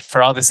agreed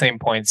for all the same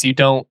points. You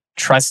don't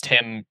trust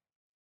him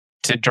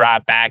to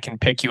drop back and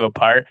pick you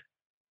apart.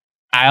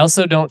 I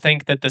also don't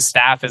think that the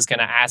staff is going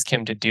to ask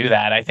him to do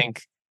that. I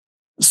think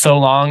so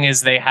long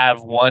as they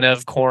have one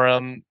of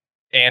Corum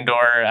and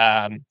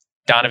or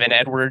Donovan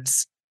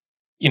Edwards,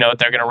 you know,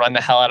 they're going to run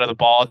the hell out of the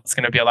ball. It's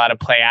going to be a lot of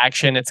play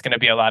action. It's going to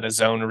be a lot of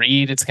zone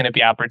read. It's going to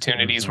be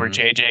opportunities where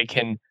JJ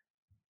can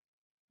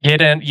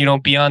get in, you know,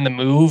 be on the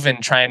move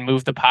and try and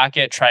move the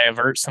pocket, try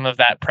avert some of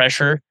that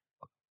pressure.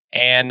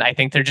 And I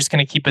think they're just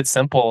going to keep it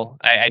simple.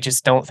 I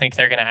just don't think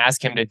they're going to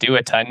ask him to do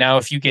a ton. Now,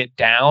 if you get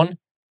down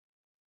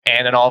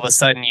and then all of a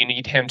sudden you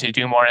need him to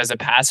do more as a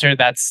passer,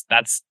 that's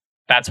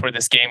where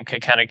this game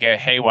could kind of get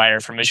haywire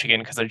for Michigan,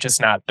 because they're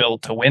just not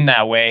built to win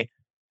that way.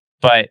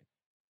 But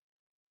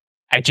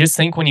I just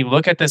think when you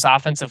look at this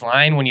offensive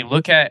line, when you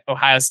look at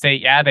Ohio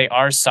State, yeah, they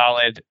are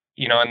solid,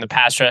 you know, in the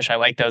pass rush. I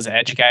like those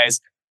edge guys.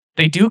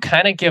 They do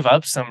kind of give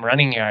up some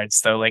running yards,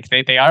 though. Like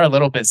they are a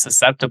little bit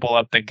susceptible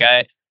up the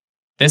gut.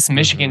 This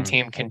Michigan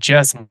team can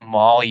just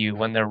maul you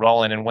when they're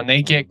rolling. And when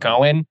they get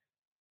going,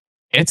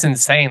 it's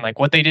insane. Like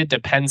what they did to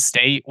Penn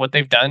State, what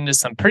they've done to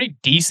some pretty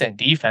decent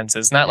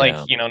defenses. Not like,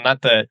 you know,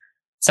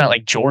 it's not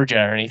like Georgia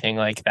or anything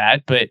like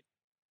that. But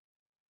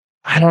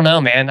I don't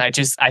know, man. I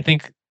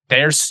think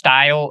their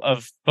style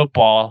of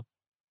football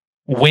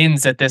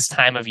wins at this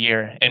time of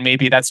year. And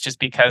maybe that's just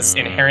because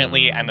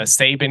inherently I'm a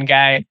Saban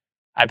guy.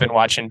 I've been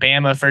watching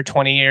Bama for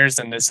 20 years,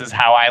 and this is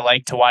how I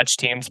like to watch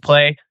teams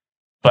play.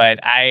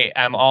 But I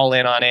am all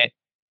in on it.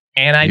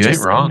 And I'm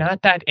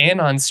not that in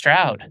on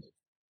Stroud.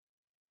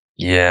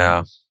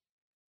 Yeah.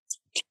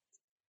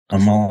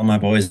 I'm all on my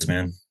boys,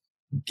 man.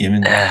 Give me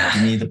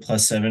the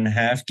plus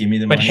 7.5. Give me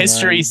the money But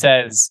history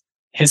says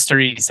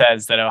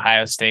that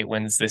Ohio State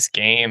wins this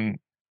game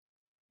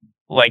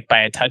like by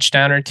a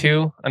touchdown or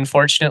two,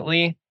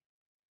 unfortunately.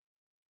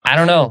 I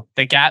don't know.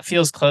 The gap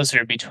feels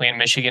closer between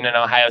Michigan and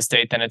Ohio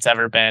State than it's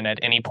ever been at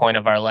any point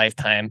of our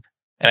lifetime.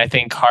 And I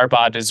think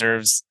Harbaugh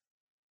deserves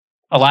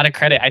a lot of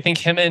credit. I think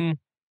him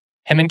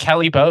and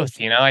Kelly both,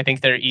 you know, I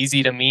think they're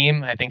easy to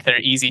meme. I think they're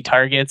easy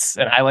targets,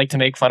 and I like to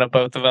make fun of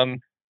both of them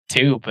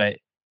too, but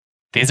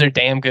these are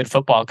damn good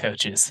football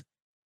coaches.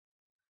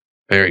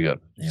 Very good.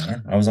 Yeah.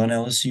 I was on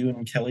LSU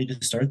and Kelly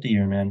to start the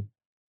year, man.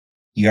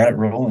 You got it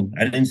rolling.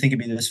 I didn't think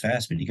it'd be this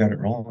fast, but you got it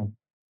rolling.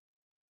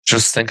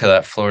 Just think of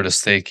that Florida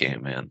State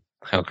game, man.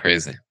 How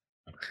crazy.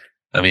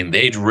 I mean,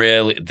 they'd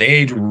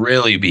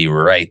really be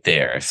right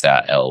there if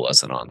that L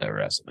wasn't on their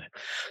resume.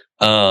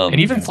 And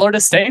even Florida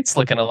State's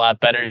looking a lot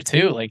better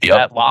too. Like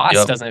that loss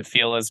doesn't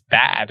feel as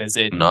bad as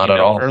it not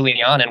at all.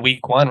 Early on in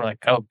week one. We're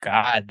like, oh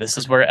God, this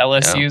is where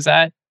LSU's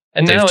at.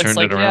 And now it's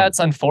like, yeah, it's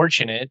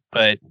unfortunate,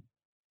 but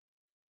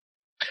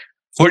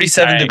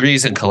 47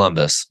 degrees in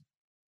Columbus.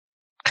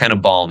 Kind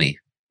of balmy.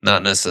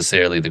 Not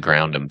necessarily the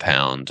ground and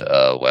pound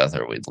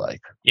weather we'd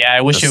like. Yeah,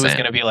 I wish it was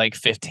going to be like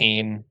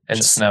 15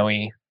 and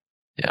snowy.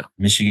 Yeah.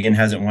 Michigan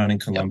hasn't won in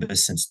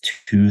Columbus since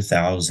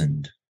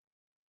 2000.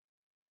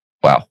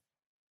 Wow.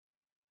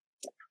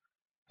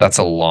 That's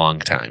a long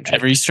time. Jake.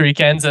 Every streak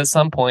ends at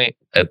some point.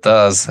 It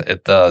does.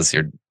 It does.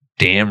 You're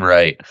damn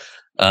right.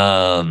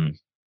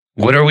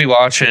 What are we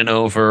watching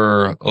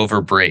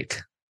over break?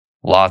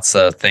 Lots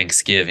of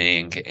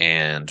Thanksgiving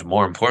and,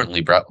 more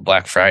importantly,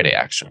 Black Friday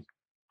action.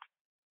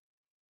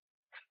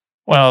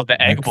 Well,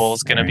 the Egg Bowl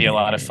is going to be a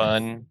lot of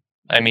fun.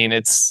 I mean,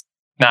 it's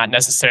not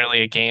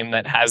necessarily a game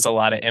that has a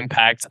lot of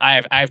impact.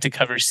 I have to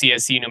cover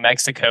CSU New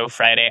Mexico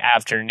Friday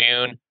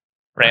afternoon.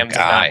 Rams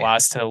have not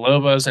lost to the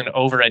Lobos in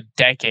over a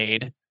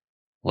decade.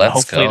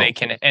 Hopefully they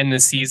can end the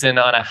season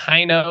on a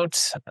high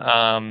note.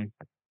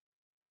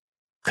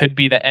 Could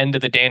be the end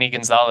of the Danny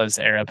Gonzalez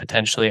era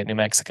potentially at New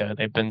Mexico.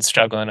 They've been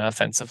struggling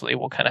offensively.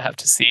 We'll kind of have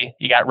to see.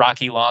 You got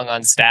Rocky Long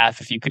on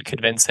staff. If you could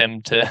convince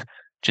him to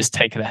just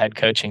take the head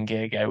coaching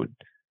gig, I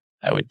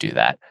would do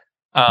that.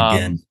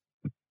 Again.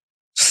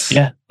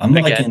 Yeah. I'm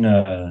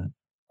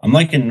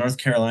like in North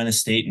Carolina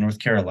State, North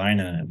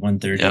Carolina at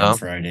 1:30 on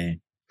Friday.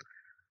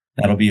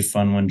 That'll be a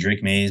fun one.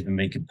 Drake May has been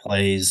making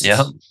plays.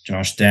 Yeah.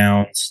 Josh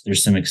Downs.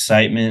 There's some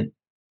excitement.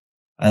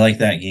 I like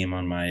that game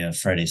on my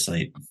Friday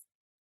slate.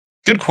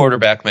 Good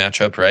quarterback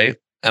matchup, right?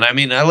 And I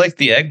mean, I like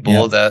the Egg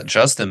Bowl that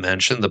Justin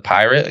mentioned, the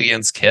Pirate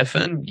against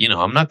Kiffin.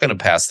 I'm not going to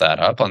pass that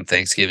up on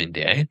Thanksgiving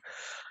Day.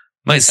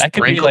 That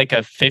could be like a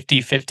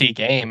 50-50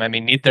 game. I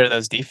mean, neither of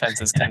those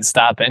defenses can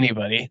stop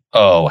anybody.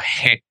 Oh,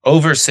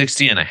 over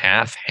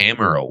 60.5,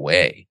 hammer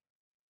away.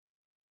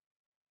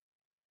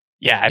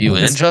 Yeah. You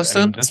in,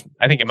 Justin?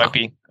 I think it might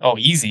be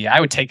easy. I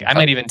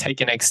might even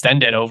take an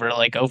extended over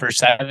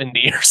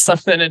 70 or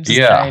something and just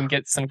try and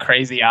get some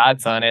crazy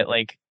odds on it.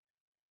 Like,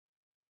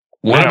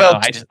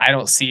 I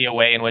don't see a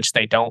way in which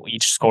they don't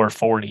each score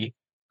 40.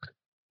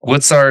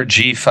 What's our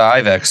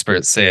G5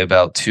 experts say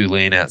about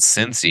Tulane at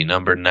Cincy?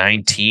 Number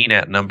 19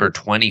 at number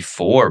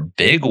 24.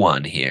 Big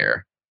one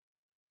here.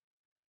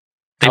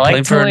 They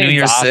playing for a New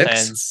Year's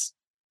Six?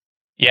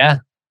 Yeah.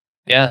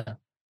 Yeah.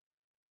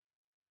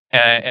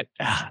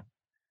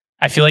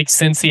 I feel like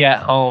Cincy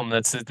at home,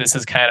 this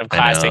is kind of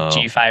classic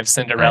G5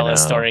 Cinderella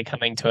story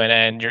coming to an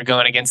end. You're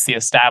going against the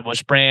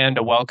established brand,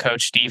 a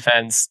well-coached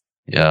defense.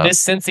 Yeah.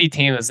 This Cincy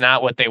team is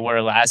not what they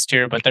were last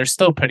year, but they're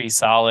still pretty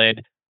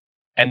solid,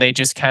 and they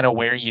just kind of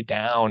wear you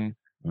down.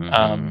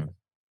 Mm-hmm.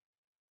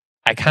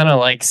 I kind of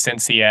like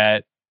Cincy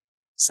at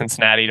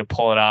Cincinnati to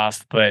pull it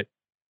off, but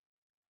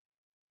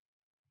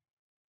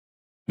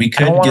we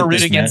could get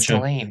root against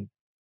Tulane.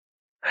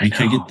 We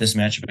could get this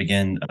matchup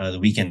again the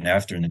weekend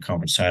after in the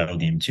conference title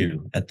game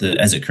too.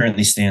 As it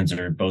currently stands,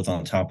 they're both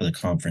on top of the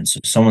conference, so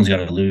someone's got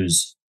to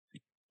lose.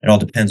 It all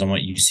depends on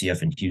what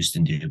UCF and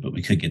Houston do, but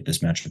we could get this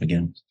matchup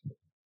again.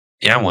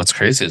 Yeah, and what's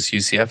crazy is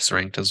UCF's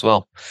ranked as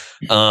well.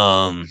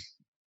 I'm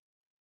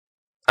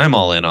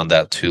all in on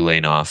that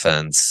Tulane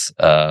offense.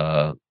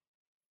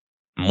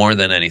 More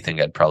than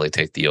anything, I'd probably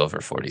take the over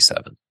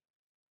 47.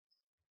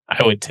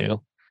 I would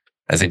too.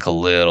 I think a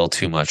little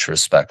too much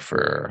respect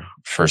for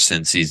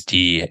Cincy's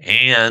D,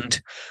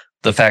 and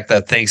the fact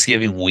that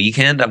Thanksgiving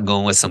weekend, I'm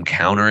going with some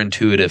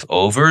counterintuitive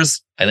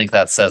overs. I think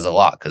that says a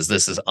lot because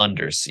this is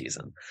under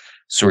season.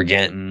 So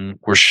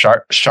we're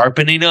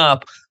sharpening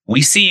up.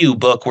 We see you,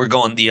 book. We're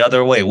going the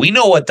other way. We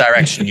know what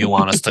direction you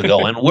want us to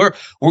go, and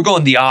we're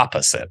going the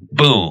opposite.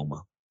 Boom.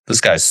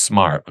 This guy's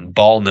smart.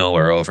 Ball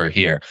knower over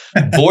here.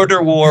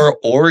 Border War,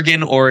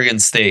 Oregon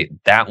State.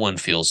 That one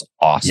feels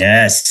awesome.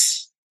 Yes.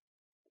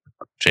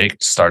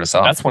 Jake, start us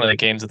off. That's one of the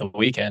games of the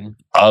weekend.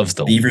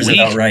 Beavers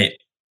outright.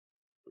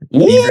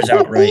 Beavers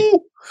outright.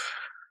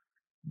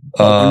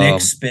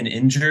 Nick's been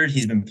injured.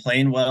 He's been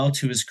playing well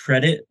to his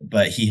credit,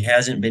 but he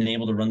hasn't been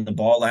able to run the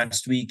ball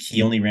last week.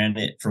 He only ran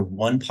it for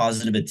one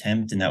positive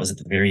attempt, and that was at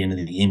the very end of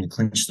the game to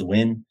clinch the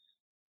win.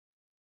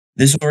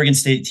 This Oregon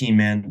State team,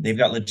 man, they've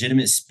got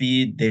legitimate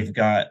speed. They've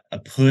got a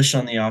push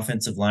on the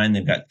offensive line.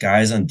 They've got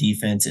guys on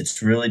defense. It's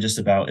really just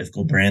about if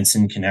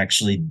Gulbranson can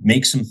actually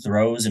make some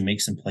throws and make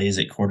some plays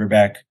at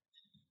quarterback.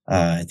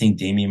 I think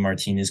Damian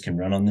Martinez can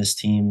run on this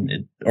team.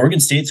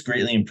 Oregon State's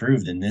greatly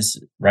improved in this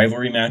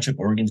rivalry matchup.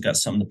 Oregon's got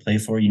something to play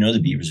for. The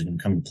Beavers are going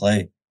to come to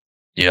play.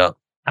 Yeah.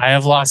 I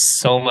have lost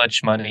so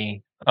much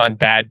money on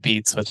bad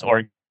beats with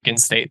Oregon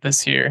State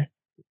this year.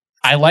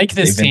 I like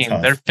this team.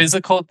 Tough. They're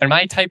physical. They're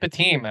my type of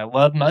team. I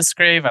love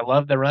Musgrave. I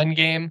love the run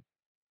game.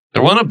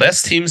 They're one of the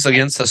best teams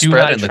against the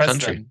spread in the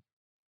country. Them.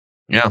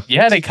 Yeah.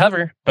 Yeah, they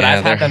cover. But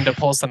I've had them to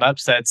pull some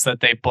upsets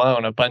that they've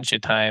blown a bunch of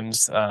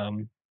times.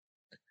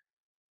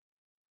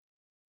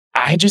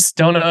 I just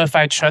don't know if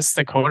I trust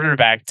the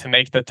quarterback to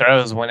make the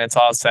throws when it's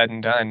all said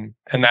and done.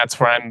 And that's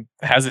where I'm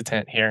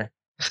hesitant here.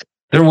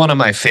 They're one of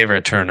my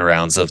favorite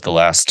turnarounds of the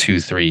last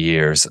 2-3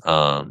 years.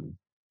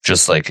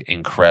 Just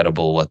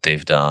incredible what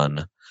they've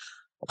done.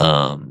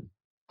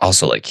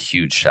 Also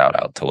huge shout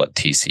out to what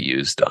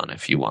TCU's done.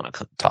 If you want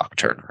to talk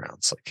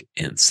turnarounds,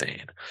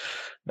 insane.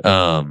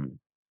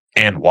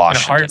 And Washington, in a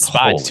hard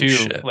spot too.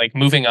 Shit.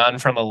 Moving on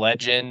from a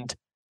legend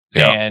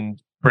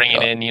and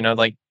bringing in,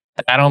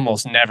 that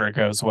almost never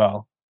goes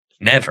well.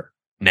 Never.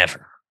 I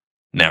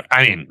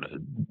mean,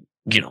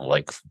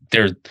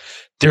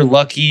 they're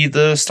lucky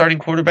the starting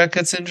quarterback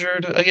gets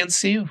injured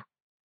against CU.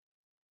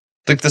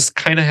 Like this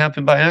kind of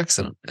happened by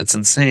accident. It's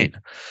insane.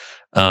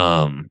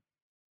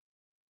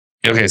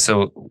 Okay,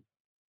 so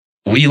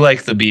we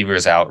like the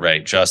Beavers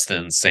outright.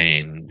 Justin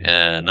saying,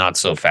 not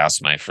so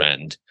fast, my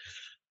friend.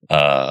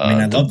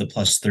 I love the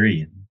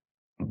 +3.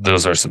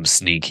 Those are some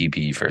sneaky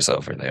Beavers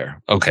over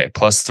there. Okay,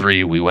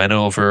 +3. We went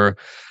over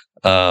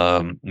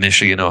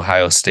Michigan,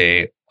 Ohio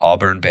State,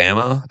 Auburn,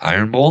 Bama,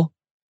 Iron Bowl.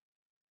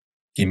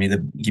 Give me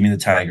the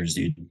Tigers,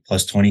 dude.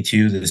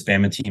 +22. This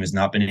Bama team has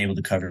not been able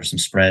to cover some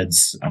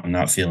spreads. I'm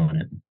not feeling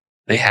it.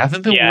 They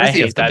haven't been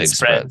worthy of the big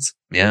spreads.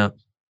 Yeah.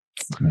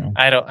 No.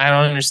 I don't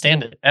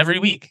understand it. Every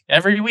week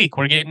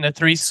we're getting a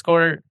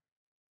 3-score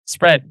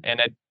spread,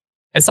 and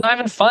it's not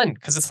even fun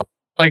because it's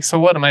like, so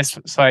what am I?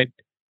 So I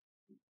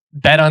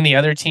bet on the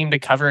other team to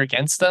cover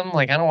against them.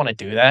 Like, I don't want to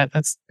do that.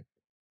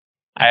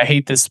 I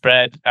hate this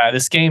spread.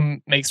 This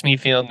game makes me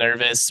feel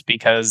nervous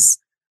because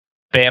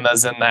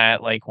Bama's in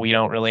that, like, we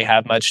don't really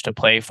have much to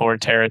play for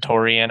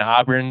territory, and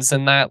Auburn's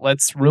in that,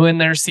 let's ruin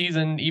their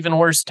season even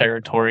worse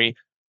territory.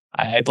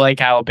 I'd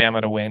like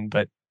Alabama to win,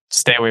 but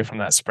stay away from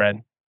that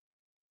spread.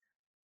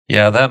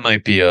 Yeah, that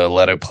might be a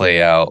let it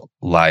play out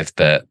live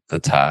bet the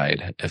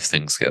Tide if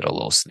things get a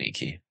little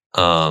sneaky.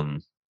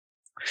 LSU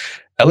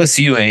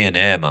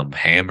A&M, I'm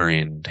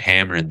hammering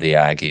the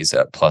Aggies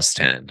at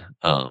 +10.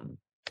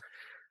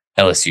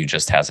 LSU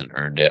just hasn't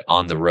earned it.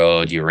 On the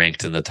road, you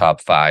ranked in the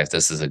top 5.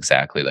 This is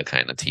exactly the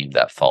kind of team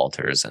that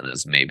falters and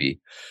is maybe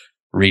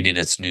reading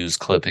its news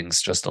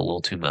clippings just a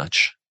little too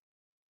much.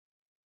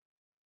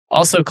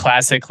 Also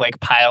classic, like,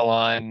 pile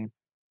on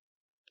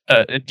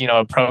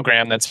a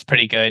program that's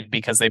pretty good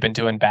because they've been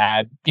doing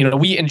bad.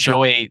 We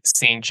enjoy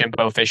seeing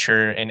Jimbo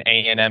Fisher and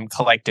A&M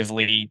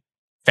collectively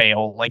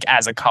fail, like,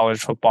 as a college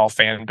football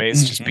fan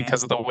base, just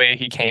because of the way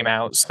he came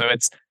out. So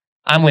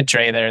I'm with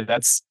Dre there.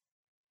 That's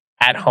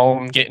at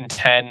home getting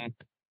 10.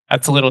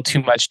 That's a little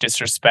too much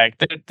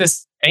disrespect.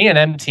 This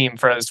A&M team,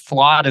 for as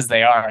flawed as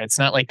they are, it's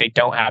not like they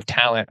don't have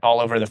talent all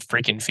over the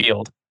freaking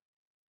field.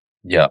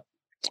 Yeah.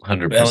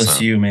 100%.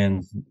 LSU,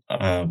 man.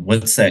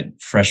 What's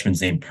that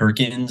freshman's name?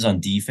 Perkins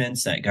on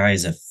defense. That guy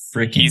is a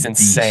freaking He's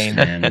insane,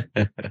 beast,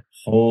 man.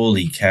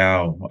 Holy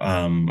cow.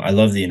 I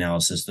love the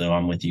analysis, though.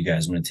 I'm with you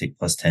guys. I'm going to take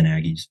 +10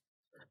 Aggies.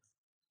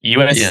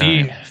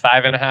 USC,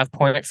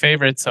 5.5-point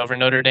favorites over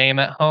Notre Dame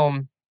at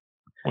home.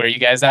 Where are you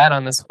guys at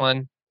on this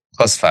one?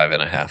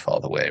 +5.5 all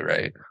the way,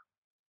 right?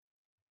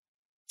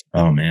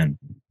 Oh, man.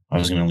 I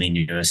was going to lean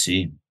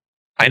USC.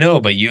 I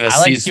know, but USC. I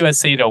like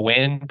USC to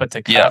win, but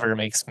to cover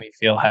makes me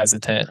feel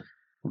hesitant.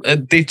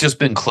 They've just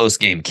been close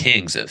game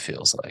kings, it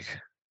feels like.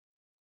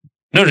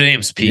 Notre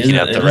Dame's peaking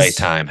at the right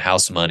time.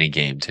 House money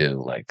game,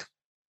 too. Like,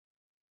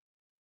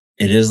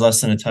 it is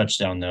less than a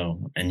touchdown,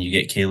 though. And you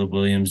get Caleb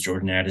Williams,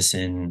 Jordan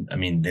Addison. I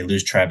mean, they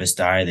lose Travis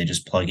Dye. They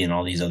just plug in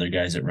all these other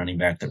guys at running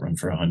back that run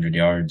for 100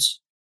 yards.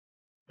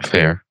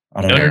 Fair.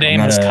 Notre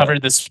Dame has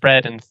covered the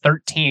spread in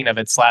 13 of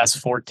its last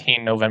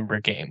 14 November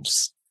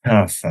games.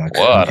 Oh, fuck.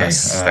 What a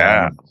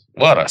stat.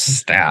 What a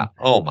stat.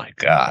 Oh, my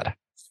God.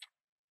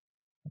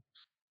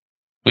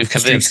 We've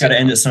convinced. It's got to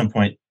end at some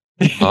point.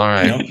 All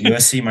right.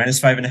 USC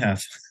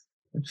 -5.5.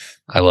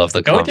 I love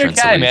the conference. Go with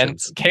your guy, man.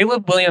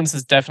 Caleb Williams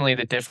is definitely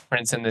the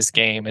difference in this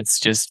game. It's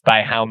just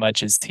by how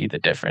much is he the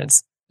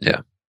difference.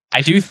 Yeah.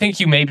 I do think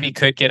you maybe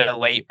could get a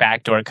late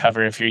backdoor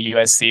cover if you're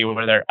USC,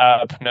 where they're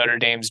up, Notre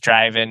Dame's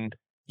driving.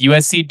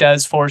 USC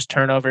does force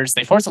turnovers.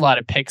 They force a lot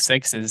of pick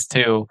sixes,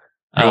 too.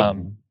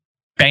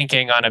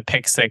 Banking on a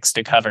pick 6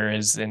 to cover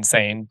is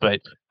insane, but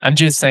I'm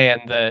just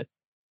saying the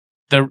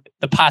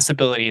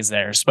possibility is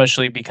there,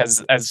 especially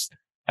because as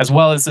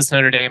well as this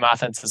Notre Dame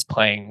offense is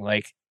playing,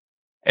 like,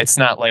 it's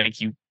not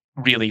like you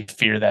really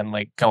fear them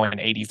like going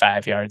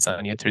 85 yards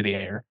on you through the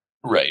air.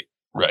 Right.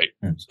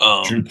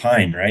 Drew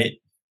Pine, right?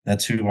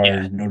 That's who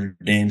our Notre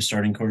Dame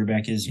starting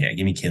quarterback is. Yeah,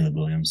 give me Caleb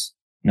Williams.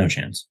 No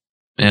chance.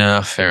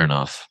 Yeah, fair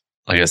enough.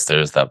 I guess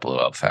there's that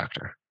blowout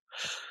factor.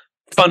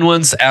 Fun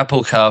ones: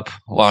 Apple Cup,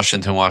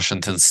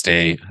 Washington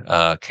State,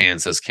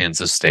 Kansas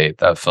State.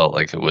 That felt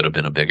like it would have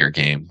been a bigger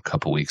game a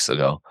couple weeks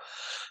ago.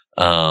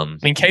 I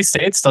mean,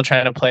 K-State's still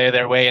trying to play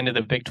their way into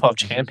the Big 12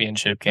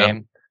 championship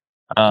game.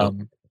 I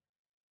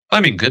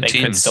mean, good teams.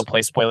 They could still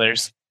play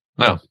spoilers.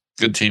 No,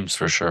 good teams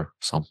for sure.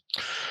 So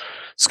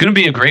it's going to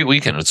be a great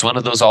weekend. It's one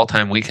of those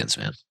all-time weekends,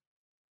 man.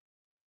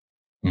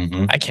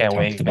 I can't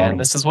wait, man.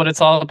 This is what it's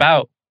all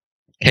about.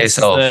 Okay,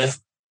 so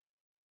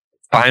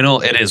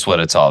final, it is what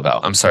it's all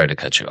about. I'm sorry to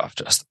cut you off,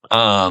 Justin.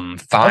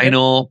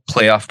 Final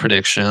playoff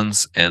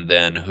predictions, and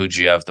then who'd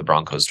you have the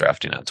Broncos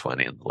drafting at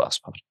 20 in the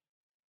last pod?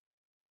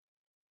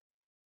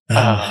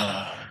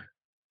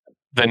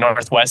 The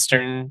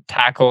Northwestern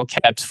tackle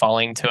kept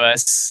falling to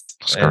us.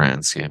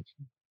 Skaransky.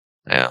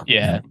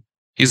 Yeah.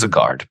 He's a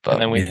guard,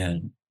 but and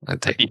then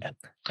I'd take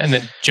and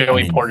then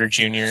Joey Porter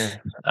Jr.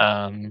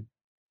 A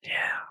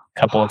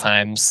couple of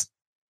times.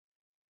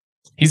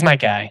 He's my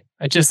guy.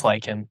 I just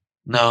like him.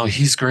 No,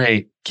 he's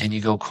great. Can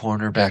you go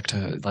cornerback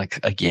to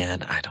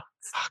again? I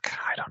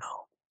don't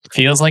know.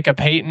 Feels like a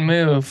Peyton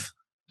move.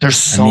 There's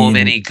so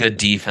many good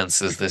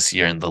defenses this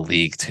year in the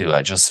league too.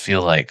 I just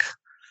feel like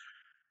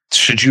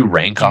Should you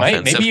rank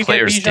offensive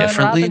players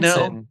differently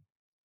now?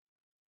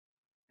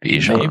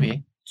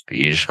 Bijan.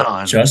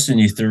 Justin,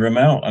 you threw him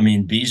out. I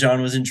mean,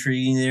 Bijan was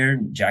intriguing there.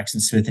 Jackson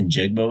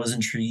Smith-Njigba was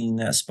intriguing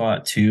that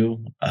spot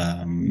too.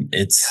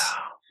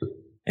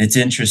 It's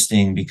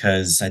interesting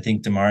because I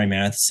think Damari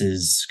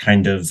Mathis's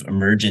kind of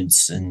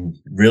emergence and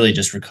really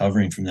just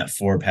recovering from that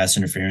 4 pass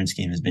interference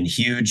game has been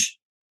huge.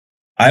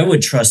 I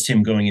would trust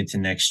him going into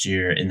next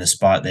year in the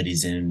spot that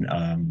he's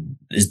in.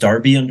 Is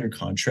Darby under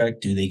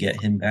contract? Do they get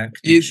him back?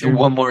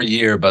 One more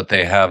year, but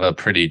they have a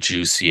pretty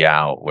juicy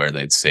out where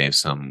they'd save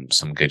some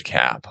good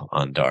cap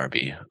on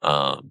Darby.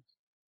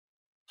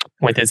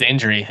 With his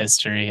injury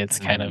history, it's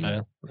kind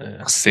of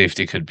a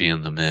safety could be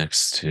in the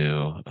mix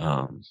too.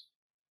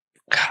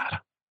 God,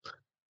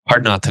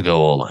 hard not to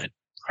go O-line.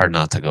 Hard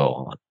not to go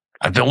O-line.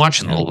 I've been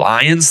watching the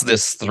Lions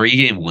this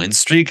 3-game win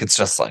streak. It's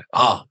just like,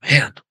 oh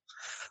man.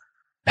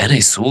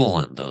 Penei Sewell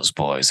and those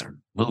boys are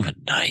moving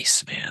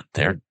nice, man.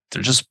 They're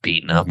just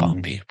beating up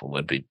on people.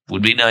 Would be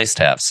nice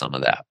to have some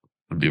of that.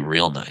 Would be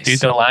real nice.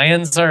 Dude, the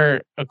Lions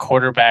are a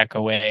quarterback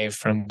away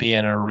from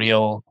being a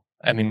real.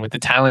 I mean, with the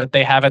talent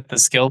they have at the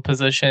skill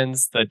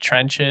positions, the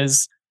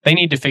trenches, they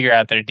need to figure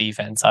out their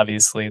defense.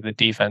 Obviously, the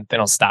defense they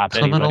don't stop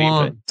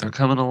anybody. They're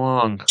coming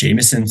along.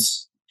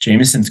 Jameson's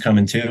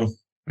coming too.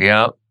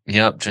 Yep.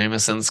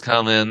 Jameson's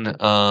coming.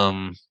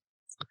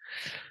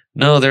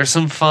 No, there's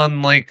some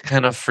fun, like,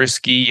 kind of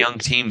frisky young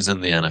teams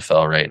in the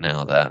NFL right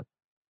now that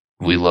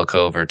we look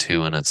over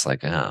to, and it's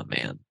like, oh,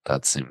 man,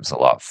 that seems a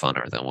lot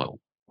funner than what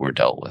we're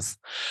dealt with.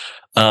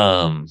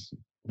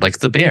 Like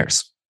the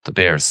Bears. The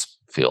Bears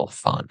feel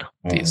fun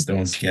these don't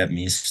days. Get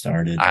me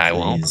started. I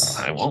won't.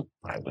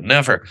 I would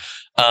never.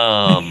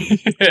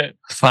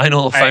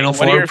 Final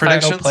four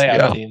predictions?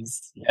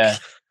 Teams? Yeah.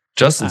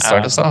 Justin,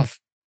 start us off.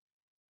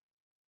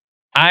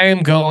 I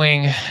am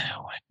going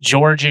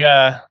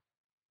Georgia,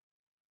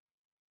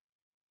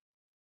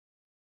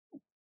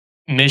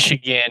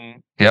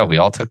 Michigan. Yeah, we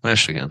all took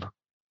Michigan.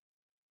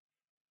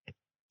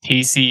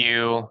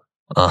 TCU.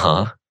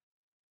 Uh-huh.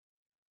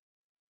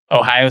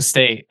 Ohio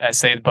State. I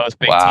say both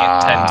Big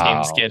 10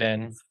 teams get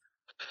in.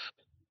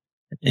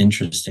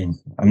 Interesting.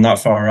 I'm not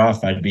far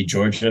off. I'd be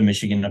Georgia,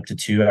 Michigan up to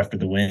 2 after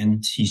the win.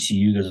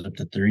 TCU goes up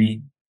to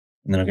 3.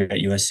 And then I'll get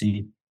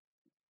USC.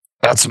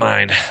 That's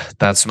mine.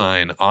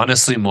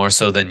 Honestly, more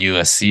so than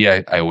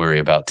USC, I worry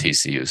about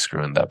TCU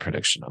screwing that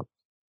prediction up.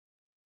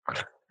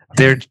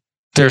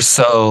 They're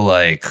so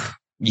like,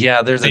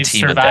 yeah, there's a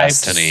team of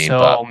destiny.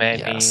 So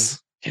many.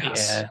 Yes.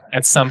 Yeah.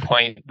 At some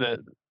point,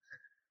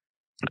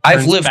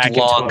 I've lived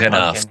long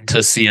enough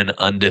to see an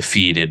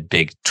undefeated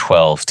Big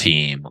 12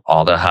 team,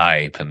 all the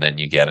hype, and then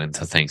you get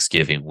into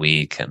Thanksgiving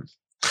week and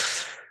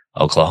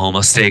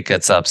Oklahoma State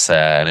gets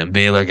upset and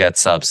Baylor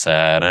gets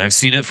upset. And I've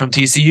seen it from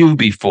TCU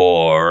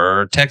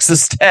before,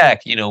 Texas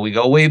Tech. We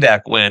go way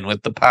back when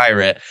with the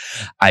Pirate.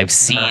 I've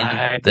seen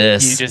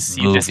this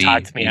you just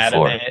talked me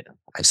before. Out of it.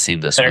 I've seen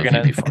this movie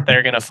before.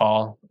 They're gonna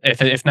fall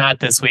if not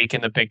this week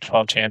in the Big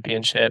 12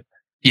 championship.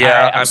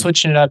 Yeah, I'm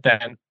switching it up.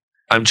 Then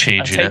I'm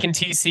changing. I'm taking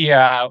TCU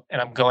out,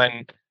 and I'm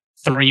going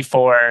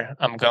 3-4.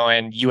 I'm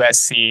going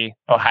USC,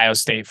 Ohio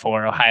State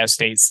 4. Ohio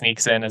State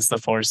sneaks in as the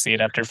 4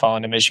 seed after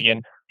falling to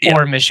Michigan,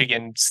 or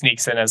Michigan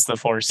sneaks in as the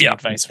 4 seed.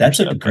 Vice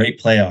versa. That's a great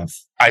playoff.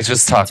 I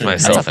just talked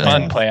myself into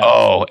fun playoff.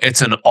 Oh,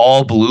 it's an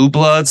all blue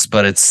bloods,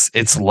 but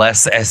it's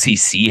less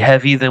SEC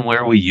heavy than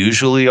where we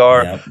usually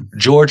are. Yep.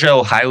 Georgia,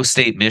 Ohio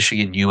State,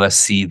 Michigan,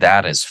 USC.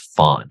 That is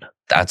fun.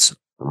 That's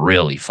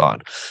really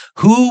fun.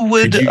 Who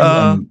would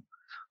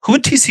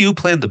TCU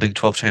play in the Big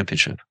 12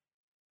 championship?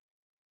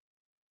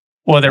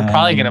 Well, they're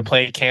probably going to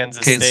play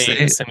Kansas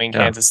State, assuming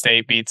Kansas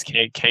State beats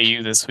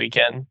KU this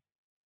weekend.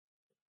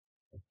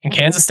 And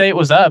Kansas State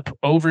was up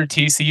over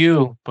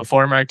TCU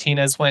before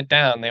Martinez went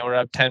down. They were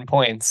up 10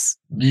 points.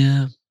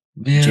 Yeah.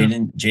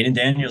 Jaden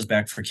Daniels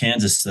back for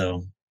Kansas,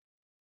 though.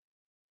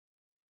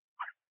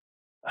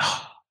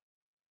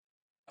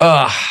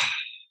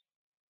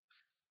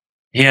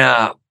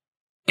 Yeah.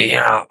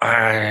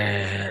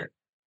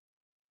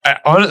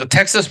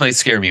 Texas might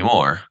scare me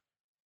more.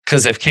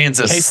 Because if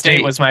Kansas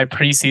K-State was my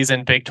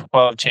preseason Big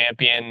 12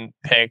 champion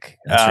pick.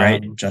 That's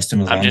right. Justin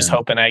was I'm just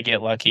hoping I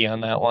get lucky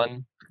on that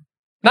one.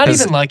 Not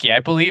even lucky.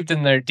 I believed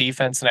in their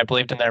defense and I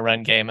believed in their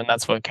run game, and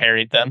that's what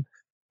carried them.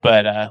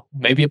 But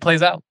maybe it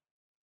plays out.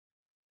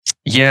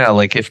 Yeah,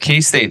 like if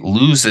K-State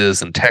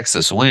loses and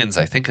Texas wins,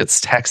 I think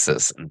it's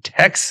Texas. And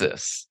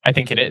Texas. I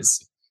think it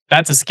is.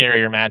 That's a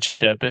scarier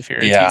matchup if you're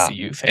a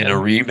TCU fan. In a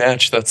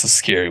rematch, that's a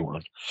scary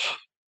one.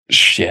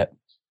 Shit.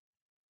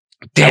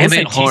 Damn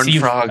it, Horned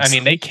Frogs. I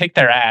mean, they kicked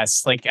their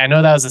ass. Like, I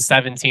know that was a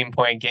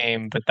 17-point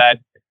game, but that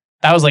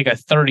was like a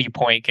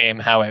 30-point game,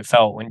 how it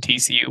felt when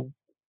TCU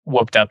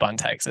whooped up on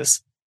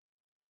Texas.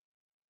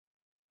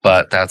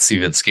 But that's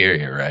even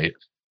scarier, right?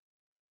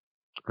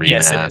 Rematch.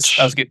 Yes, it is.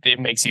 That was good. It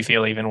makes you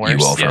feel even worse.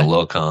 You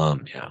overlook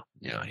them. Yeah.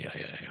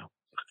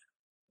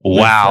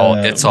 Wow,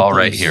 it's all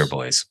right here,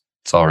 boys.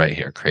 It's all right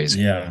here.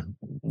 Crazy. Yeah.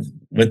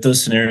 With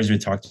those scenarios we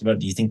talked about,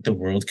 do you think the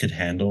world could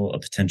handle a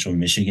potential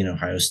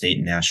Michigan-Ohio State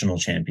national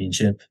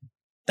championship?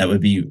 That would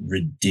be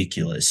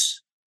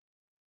ridiculous.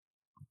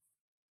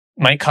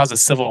 Might cause a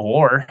civil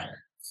war.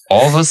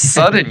 All of a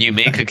sudden, you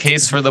make a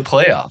case for the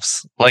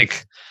playoffs.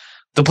 Like,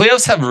 the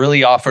playoffs have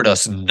really offered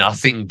us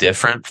nothing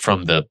different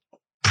from the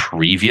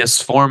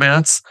previous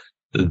formats.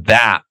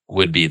 That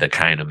would be the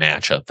kind of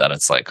matchup that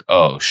it's like,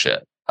 oh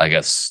shit, I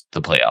guess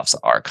the playoffs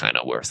are kind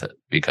of worth it,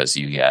 because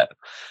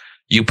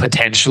you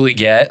potentially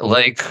get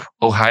like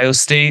Ohio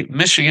State,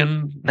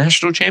 Michigan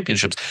national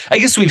championships. I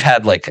guess we've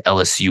had like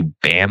LSU,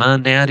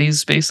 Bama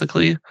natties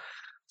basically.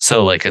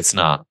 So like it's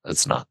not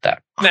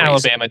that crazy.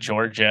 Alabama,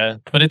 Georgia,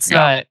 but it's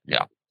not.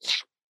 Yeah.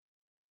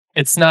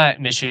 It's not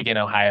Michigan,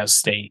 Ohio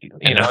State.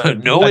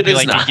 No, it is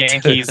like not.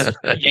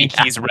 The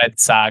Yankees, Red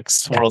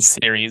Sox World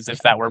Series, if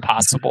that were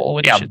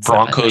possible.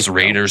 Broncos,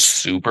 Raiders,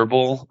 Super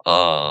Bowl.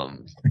 Oh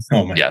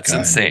my God. It's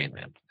insane,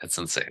 man. It's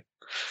insane.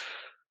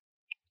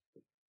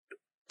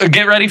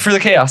 Get ready for the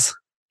chaos.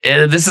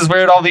 This is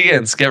where it all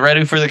begins. Get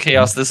ready for the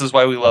chaos. This is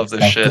why we love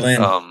this shit.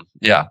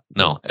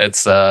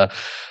 It's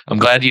I'm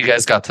glad you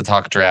guys got to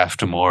talk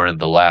draft more in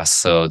the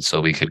last so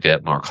we could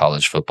get more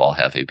college football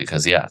heavy,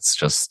 because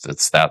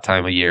it's that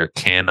time of year.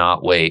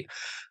 Cannot wait.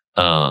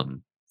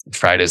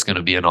 Friday's going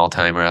to be an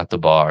all-timer at the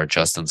bar.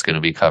 Justin's going to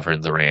be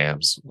covering the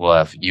Rams. We'll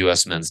have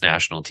U.S. men's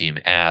national team,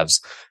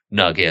 Avs,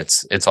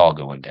 Nuggets. It's all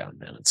going down,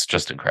 man. It's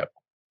just incredible.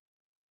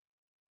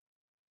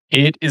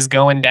 It is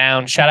going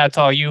down. Shout out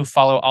to all you.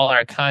 Follow all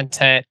our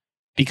content.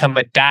 Become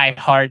a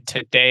diehard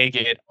today.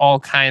 Get all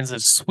kinds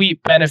of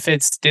sweet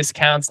benefits,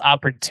 discounts,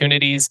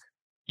 opportunities.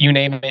 You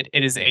name it.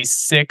 It is a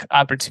sick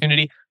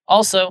opportunity.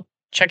 Also,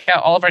 check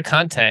out all of our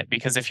content,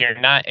 because if you're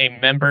not a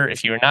member,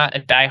 if you're not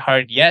a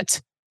diehard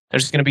yet,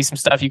 there's going to be some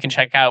stuff you can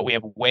check out. We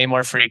have way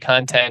more free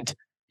content.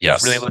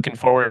 Yes. Really looking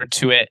forward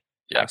to it.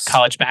 Yes.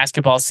 College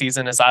basketball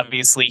season is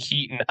obviously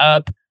heating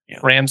up. Yeah.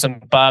 Rams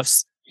and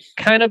Buffs.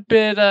 Kind of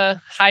bit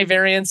high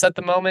variance at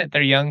the moment.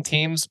 They're young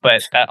teams,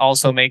 but that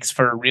also makes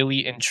for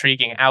really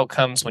intriguing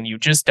outcomes when you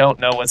just don't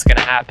know what's going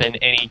to happen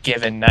any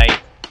given night.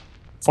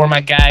 For my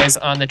guys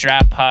on the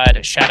Draft Pod,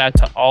 shout out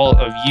to all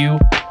of you.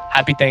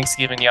 Happy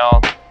Thanksgiving,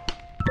 y'all.